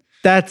something.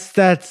 That's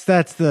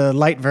the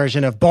light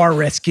version of Bar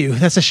Rescue.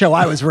 That's a show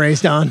I was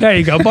raised on. There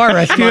you go, Bar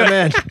Rescue. My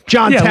man.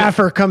 John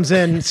Taffer comes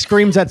in,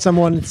 screams at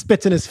someone,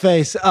 spits in his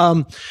face.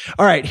 All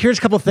right, here's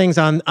a couple things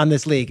on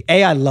this league.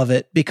 I love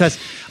it because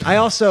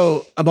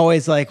I'm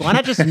always like, why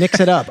not just mix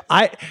it up?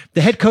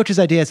 The head coach's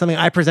idea is something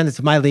I presented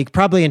to my league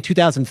probably in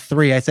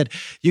 2003. I said,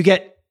 you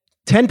get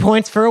 10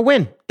 points for a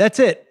win. That's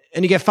it.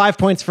 And you get 5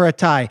 points for a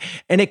tie.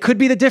 And it could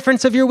be the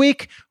difference of your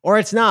week or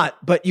it's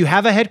not, but you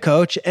have a head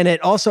coach. And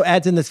it also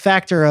adds in this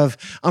factor of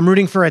I'm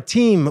rooting for a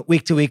team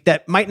week to week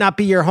that might not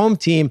be your home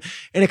team.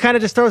 And it kind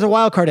of just throws a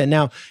wild card in.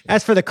 Now,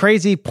 as for the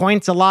crazy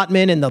points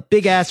allotment and the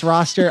big ass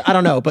roster, I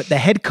don't know, but the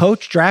head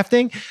coach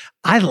drafting,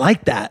 I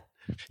like that.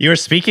 You are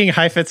speaking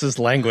Heifetz's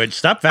language.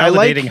 Stop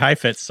validating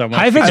Heifetz so much.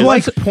 Heifetz I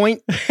like wants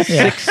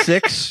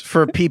 0.66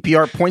 for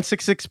PPR.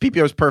 0.66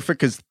 PPR is perfect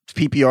because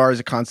PPR as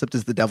a concept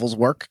is the devil's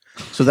work.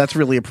 So that's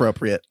really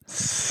appropriate.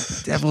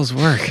 Devil's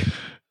work.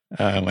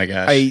 Oh my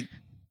gosh. I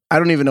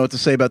don't even know what to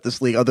say about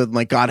this league other than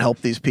like God help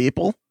these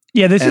people.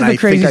 Yeah, this is And the I think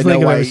craziest I know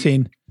league I've why ever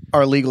seen.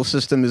 Our legal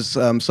system is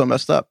so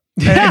messed up.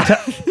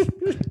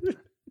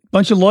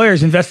 Bunch of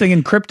lawyers investing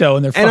in crypto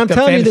and they're And I'm fucked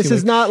up telling you, fantasy this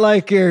is league. not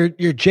like your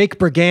Jake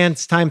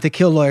Brigant's time to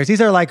kill lawyers.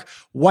 These are like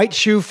white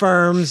shoe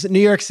firms, New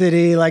York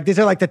City. Like these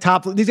are like the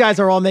top. These guys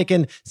are all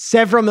making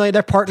several million.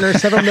 They're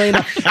partners, several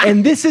million.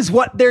 And this is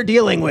what they're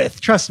dealing with.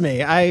 Trust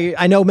me,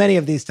 I know many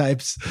of these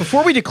types.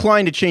 Before we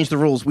decline to change the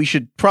rules, we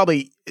should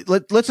probably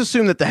let's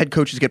assume that the head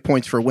coaches get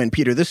points for a win.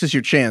 Peter, this is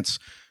your chance.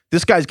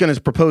 This guy's going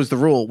to propose the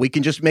rule. We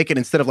can just make it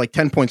instead of like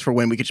 10 points for a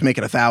win, we could just make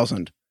it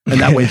 1,000. And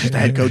that way it's just a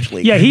head coach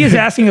league. Yeah, he is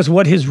asking us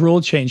what his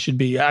rule change should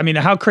be. I mean,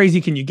 how crazy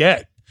can you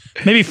get?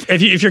 Maybe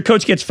if your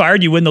coach gets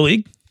fired, you win the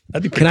league.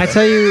 That'd be pretty Can I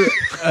tell you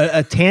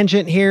a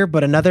tangent here?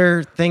 But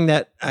another thing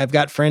that I've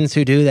got friends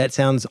who do that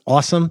sounds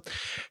awesome.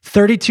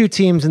 32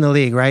 teams in the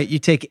league, right? You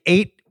take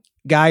 8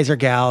 guys or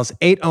gals,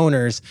 8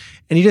 owners,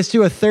 and you just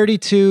do a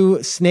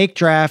 32 snake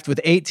draft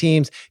with 8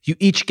 teams. You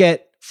each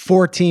get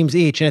 4 teams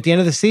each. And at the end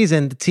of the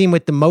season, the team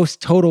with the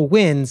most total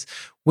wins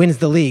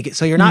the league.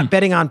 So you're not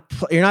betting on,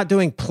 you're not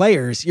doing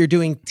players, you're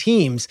doing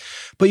teams,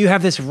 but you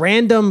have this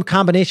random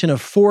combination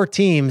of 4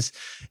 teams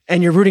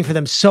and you're rooting for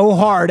them so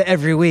hard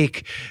every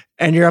week.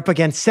 And you're up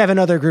against 7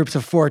 other groups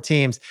of 4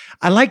 teams.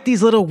 I like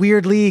these little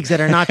weird leagues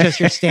that are not just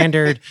your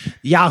standard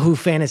Yahoo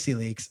fantasy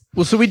leagues.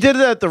 Well, so we did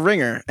it at the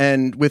Ringer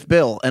and with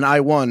Bill, and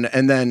I won,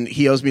 and then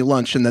he owes me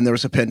lunch, and then there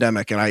was a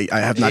pandemic, and I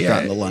have not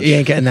gotten the lunch. You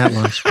ain't getting that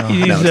lunch, bro.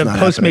 He needs it's to not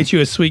Postmate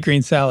you a sweet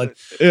green salad.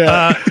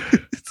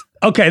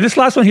 Okay, this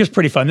last one here is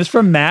pretty fun. This is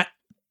from Matt.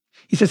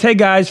 He says, hey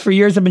guys, for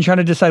years I've been trying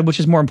to decide which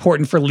is more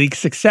important for league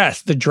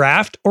success, the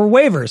draft or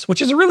waivers,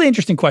 which is a really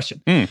interesting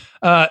question.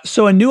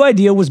 So a new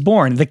idea was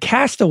born, the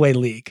Castaway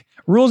League.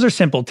 Rules are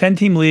simple,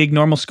 10-team league,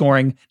 normal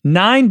scoring,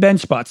 9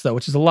 bench spots though,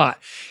 which is a lot.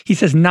 He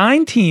says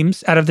 9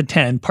 teams out of the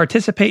 10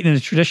 participate in a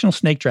traditional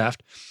snake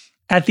draft.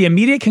 At the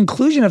immediate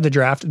conclusion of the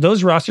draft,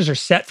 those rosters are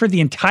set for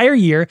the entire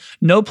year.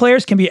 No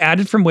players can be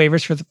added from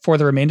waivers for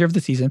the remainder of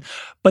the season.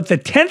 But the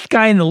 10th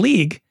guy in the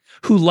league,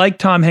 who, like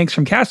Tom Hanks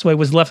from Castaway,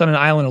 was left on an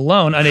island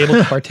alone, unable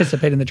to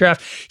participate in the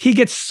draft, he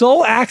gets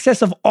sole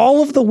access of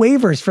all of the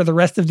waivers for the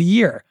rest of the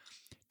year.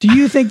 Do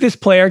you think this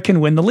player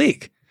can win the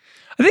league?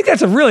 I think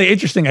that's a really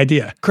interesting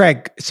idea.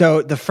 Craig,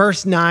 so the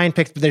first 9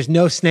 picks, but there's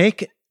no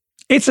snake?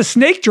 It's a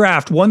snake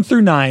draft 1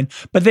 through 9,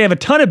 but they have a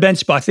ton of bench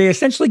spots. They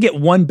essentially get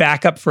 1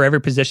 backup for every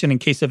position in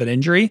case of an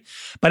injury.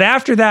 But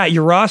after that,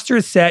 your roster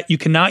is set. You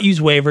cannot use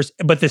waivers.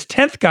 But this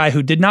 10th guy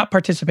who did not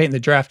participate in the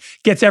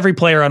draft gets every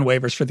player on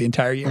waivers for the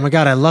entire year. Oh my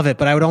God, I love it.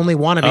 But I would only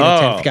want to be the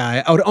 10th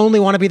guy. I would only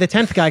want to be the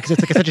 10th guy because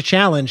it's like such a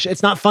challenge.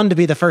 It's not fun to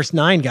be the first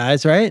 9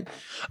 guys, right?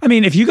 I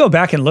mean, if you go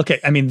back and look at,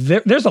 I mean,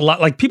 there's a lot,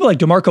 like people like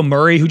DeMarco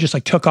Murray who just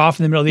like took off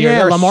in the middle of the year.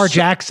 Yeah, Lamar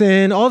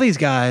Jackson, all these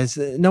guys.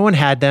 No one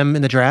had them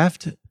in the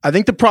draft. I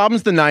think the problem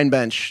is the 9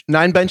 bench.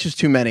 9 bench is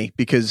too many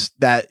because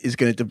that is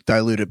going to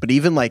dilute it. But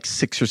even like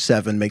 6 or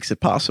 7 makes it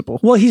possible.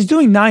 Well, he's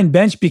doing 9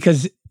 bench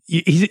because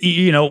he's,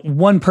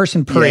 one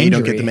person per injury. You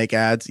don't get to make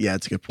ads. Yeah,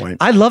 it's a good point.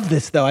 I love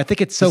this though. I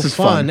think it's so This is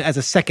fun as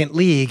a second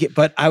league,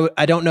 but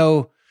I don't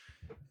know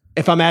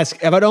if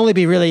I'd only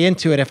be really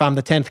into it if I'm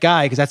the 10th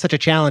guy because that's such a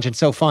challenge and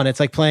so fun. It's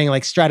like playing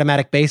like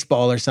Stratomatic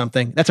baseball or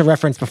something. That's a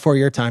reference before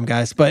your time,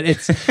 guys. But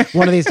it's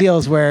one of these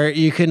deals where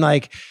you can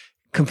like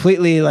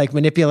completely like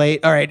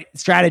manipulate, all right,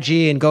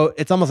 strategy and go.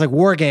 It's almost like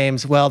war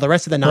games. Well, the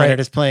rest of the 9 are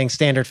just playing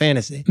standard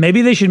fantasy.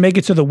 Maybe they should make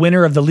it so the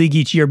winner of the league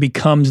each year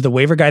becomes the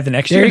waiver guy the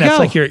next year. And that's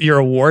like your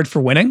award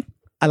for winning.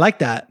 I like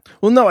that.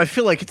 Well, no, I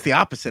feel like it's the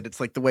opposite.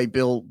 It's like the way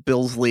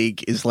Bill's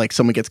league is like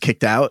someone gets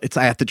kicked out. It's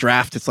I have to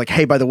draft. It's like,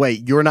 hey, by the way,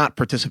 you're not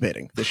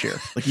participating this year.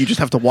 Like you just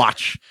have to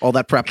watch all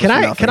that prep. Can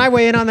I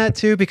weigh in on that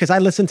too? Because I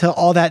listened to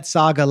all that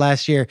saga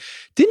last year.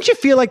 Didn't you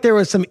feel like there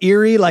was some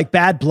eerie like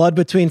bad blood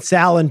between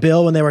Sal and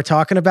Bill when they were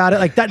talking about it?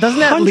 Like that doesn't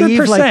that 100%.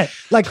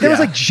 leave like there was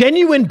like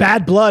genuine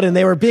bad blood and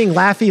they were being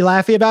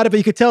laughy about it, but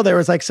you could tell there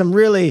was like some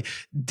really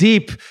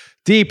deep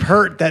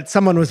hurt that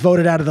someone was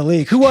voted out of the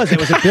league. Who was it?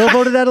 Was it Bill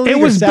voted out of the league?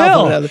 It was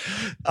Bill.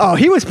 Oh,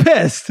 he was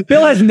pissed.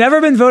 Bill has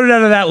never been voted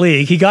out of that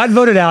league. He got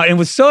voted out and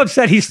was so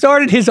upset he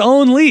started his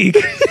own league.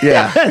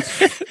 Yeah.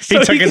 So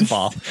he took his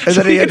ball. And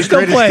then he had to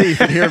still grit his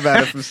teeth and hear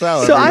about it from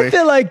Sal. So I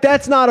feel like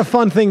that's not a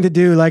fun thing to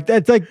do. Like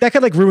that's like that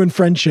could like ruin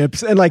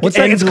friendships and like What's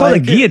that? It's called a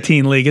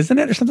guillotine league, isn't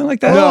it? Or something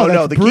like that?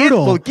 No, the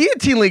brutal.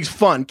 Guillotine League's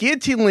fun.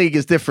 Guillotine League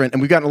is different,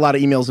 and we've gotten a lot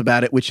of emails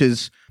about it, which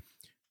is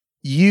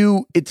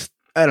it's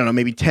I don't know,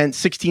 maybe 10,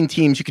 16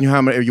 teams. You can do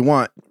how many you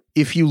want.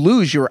 If you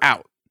lose, you're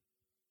out.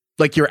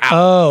 Like you're out.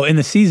 Oh, in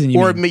the season,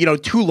 or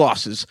 2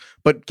 losses.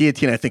 But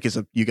guillotine, I think, you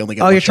can only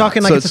get. Oh, one you're shot.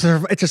 talking like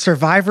it's a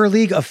survivor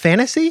league of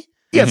fantasy?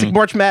 Yeah, it's like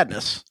March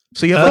Madness.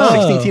 So you have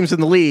like 16 teams in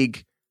the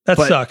league. That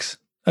sucks.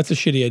 That's a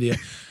shitty idea.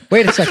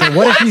 Wait a second.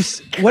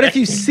 What if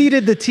you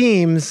seeded the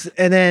teams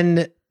and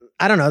then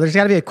I don't know. There's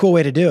got to be a cool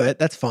way to do it.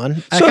 That's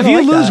fun. So if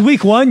you lose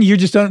week 1, you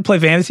just don't play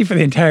fantasy for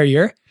the entire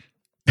year?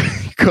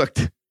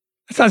 Cooked.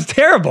 That sounds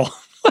terrible.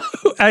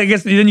 I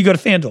guess then you go to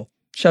FanDuel.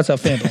 Shouts out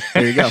FanDuel.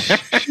 There you go.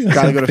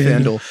 Gotta go to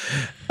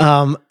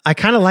FanDuel. I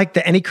kind of like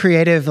any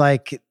creative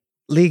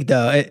league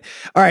though.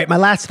 All right, my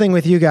last thing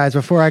with you guys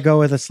before I go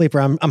with a sleeper,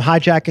 I'm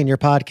hijacking your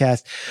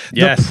podcast.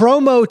 Yes. The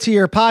promo to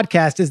your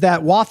podcast is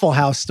that Waffle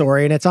House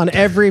story, and it's on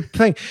every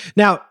thing.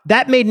 Now,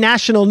 that made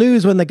national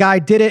news when the guy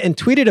did it and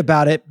tweeted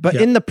about it, but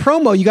in the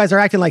promo, you guys are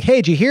acting like, hey,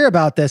 did you hear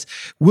about this?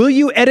 Will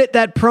you edit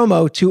that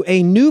promo to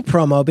a new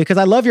promo? Because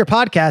I love your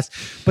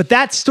podcast, but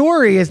that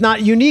story is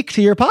not unique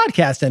to your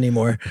podcast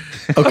anymore.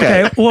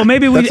 Okay. Well,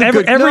 maybe we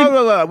every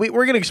No. We're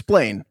going to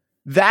explain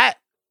that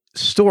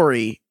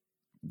story.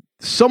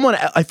 Someone,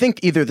 I think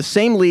either the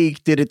same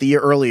league did it the year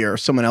earlier or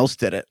someone else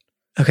did it.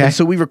 Okay. And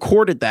so we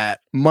recorded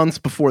that months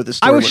before this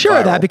story I was went sure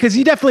of viral. that because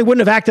you definitely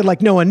wouldn't have acted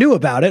like no one knew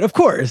about it, of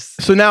course.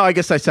 So now I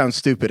guess I sound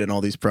stupid in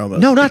all these promos.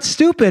 No, not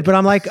stupid, but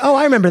I'm like, oh,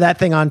 I remember that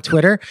thing on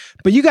Twitter.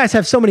 But you guys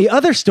have so many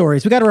other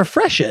stories. We got to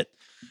refresh it.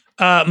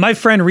 my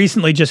friend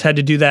recently just had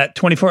to do that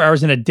 24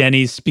 hours in a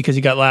Denny's because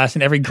he got last,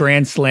 and every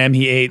Grand Slam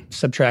he ate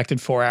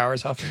subtracted 4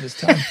 hours off of his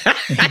time.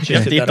 And he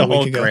just did Eat that the a week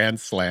whole ago. Grand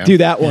Slam. Do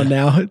that one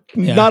now.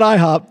 Yeah. Not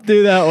IHOP.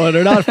 Do that one.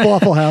 Or not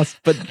Waffle House,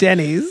 but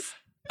Denny's.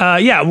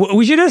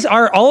 We should just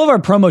all of our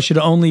promos should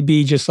only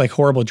be just like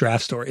horrible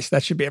draft stories.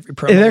 That should be every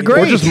promo. They're we do.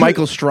 great. Or just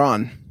Michael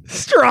Strawn.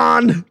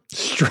 Strawn.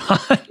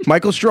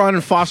 Michael Strawn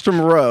and Foster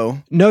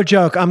Moreau. No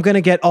joke. I'm going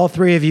to get all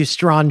three of you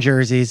Strawn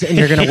jerseys and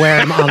you're going to wear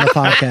them on the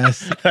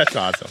podcast. That's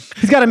awesome.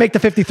 He's got to make the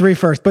 53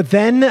 first, but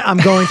then I'm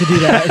going to do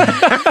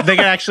that. They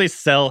can actually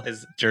sell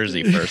his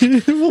jersey first.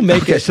 We'll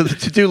make Okay, it. so the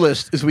to-do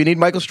list is we need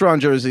Michael Strawn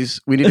jerseys.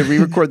 We need to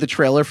re-record the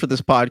trailer for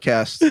this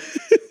podcast.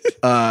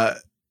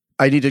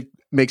 I need to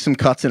make some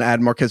cuts and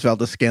add Marquez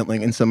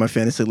Valdez-Scantling in some of my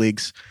fantasy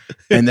leagues.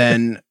 And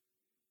then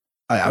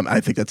I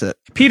think that's it.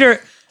 Peter,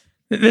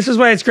 this is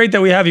why it's great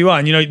that we have you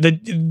on. You know,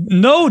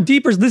 no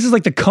deepers. This is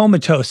like the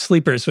comatose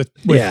sleepers with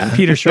Yeah.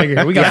 Peter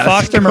Schrager. We got Yes.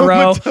 Foster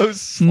Moreau,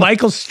 Comatose.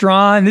 Michael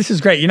Strawn. This is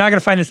great. You're not going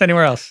to find this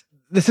anywhere else.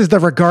 This is the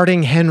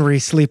regarding Henry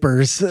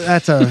sleepers.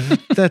 This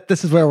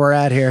is where we're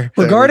at here. There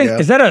we Regarding, go.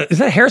 is that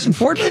a Harrison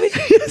Ford movie?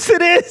 Yes,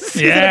 it is.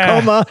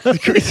 Yeah.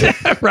 He's in a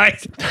coma. Right.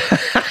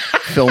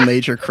 Phil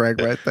Major Craig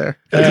right there.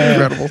 That's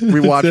incredible.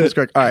 Rewatchables,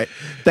 Craig. All right.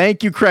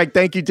 Thank you, Craig.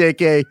 Thank you,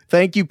 DK.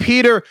 Thank you,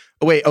 Peter.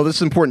 Oh, wait. Oh, this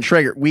is important,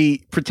 Schrager. We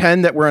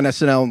pretend that we're on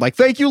SNL and like,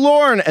 thank you,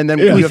 Lauren. And then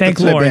we have thank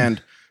to say Lauren.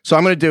 band. So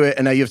I'm going to do it.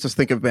 And now you have to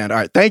think of a band. All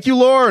right. Thank you,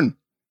 Lauren.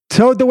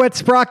 Toad the Wet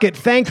Sprocket.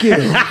 Thank you.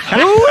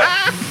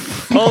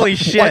 Holy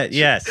shit, What?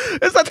 yes.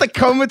 Is that the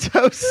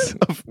comatose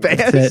of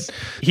bands? That's it.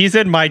 He's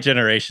in my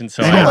generation,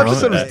 so The I whole know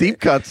episode was that. deep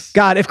cuts.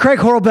 God, if Craig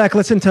Horlbeck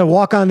listened to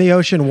Walk on the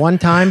Ocean one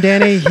time,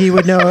 Danny, he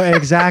would know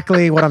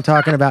exactly what I'm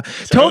talking about.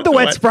 Toad the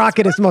Wet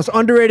Sprocket is the most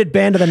underrated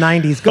band of the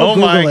 90s. Go Oh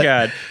Google my it.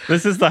 God.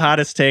 This is the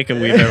hottest take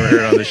we've ever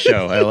heard on the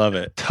show. I love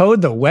it.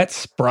 Toad the Wet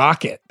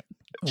Sprocket.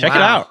 Check it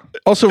Wow. out.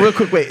 Also, real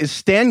quick, wait, is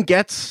Stan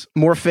Getz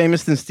more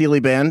famous than Steely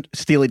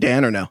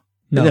Dan or no?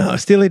 No,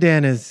 Steely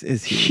Dan is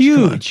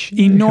huge. Huge,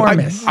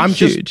 enormous. I'm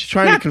Huge. just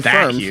trying Not to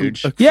that confirm.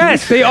 huge.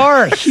 Yes, they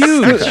are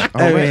huge.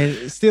 I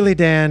mean, Steely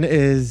Dan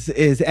is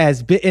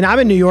as big, and I'm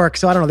in New York,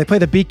 so I don't know. They play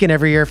the Beacon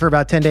every year for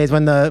about 10 days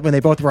when they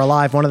both were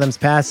alive. One of them's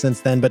passed since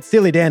then, but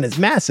Steely Dan is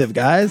massive,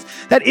 guys.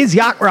 That is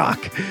yacht rock.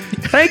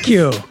 Thank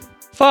you.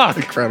 Fuck.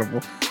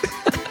 Incredible.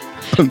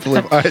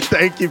 Unbelievable. All right,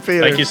 thank you,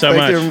 Peter. Thank you so Thank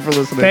much. you everyone for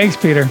listening. Thanks,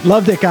 Peter.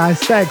 Loved it, guys.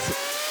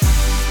 Thanks.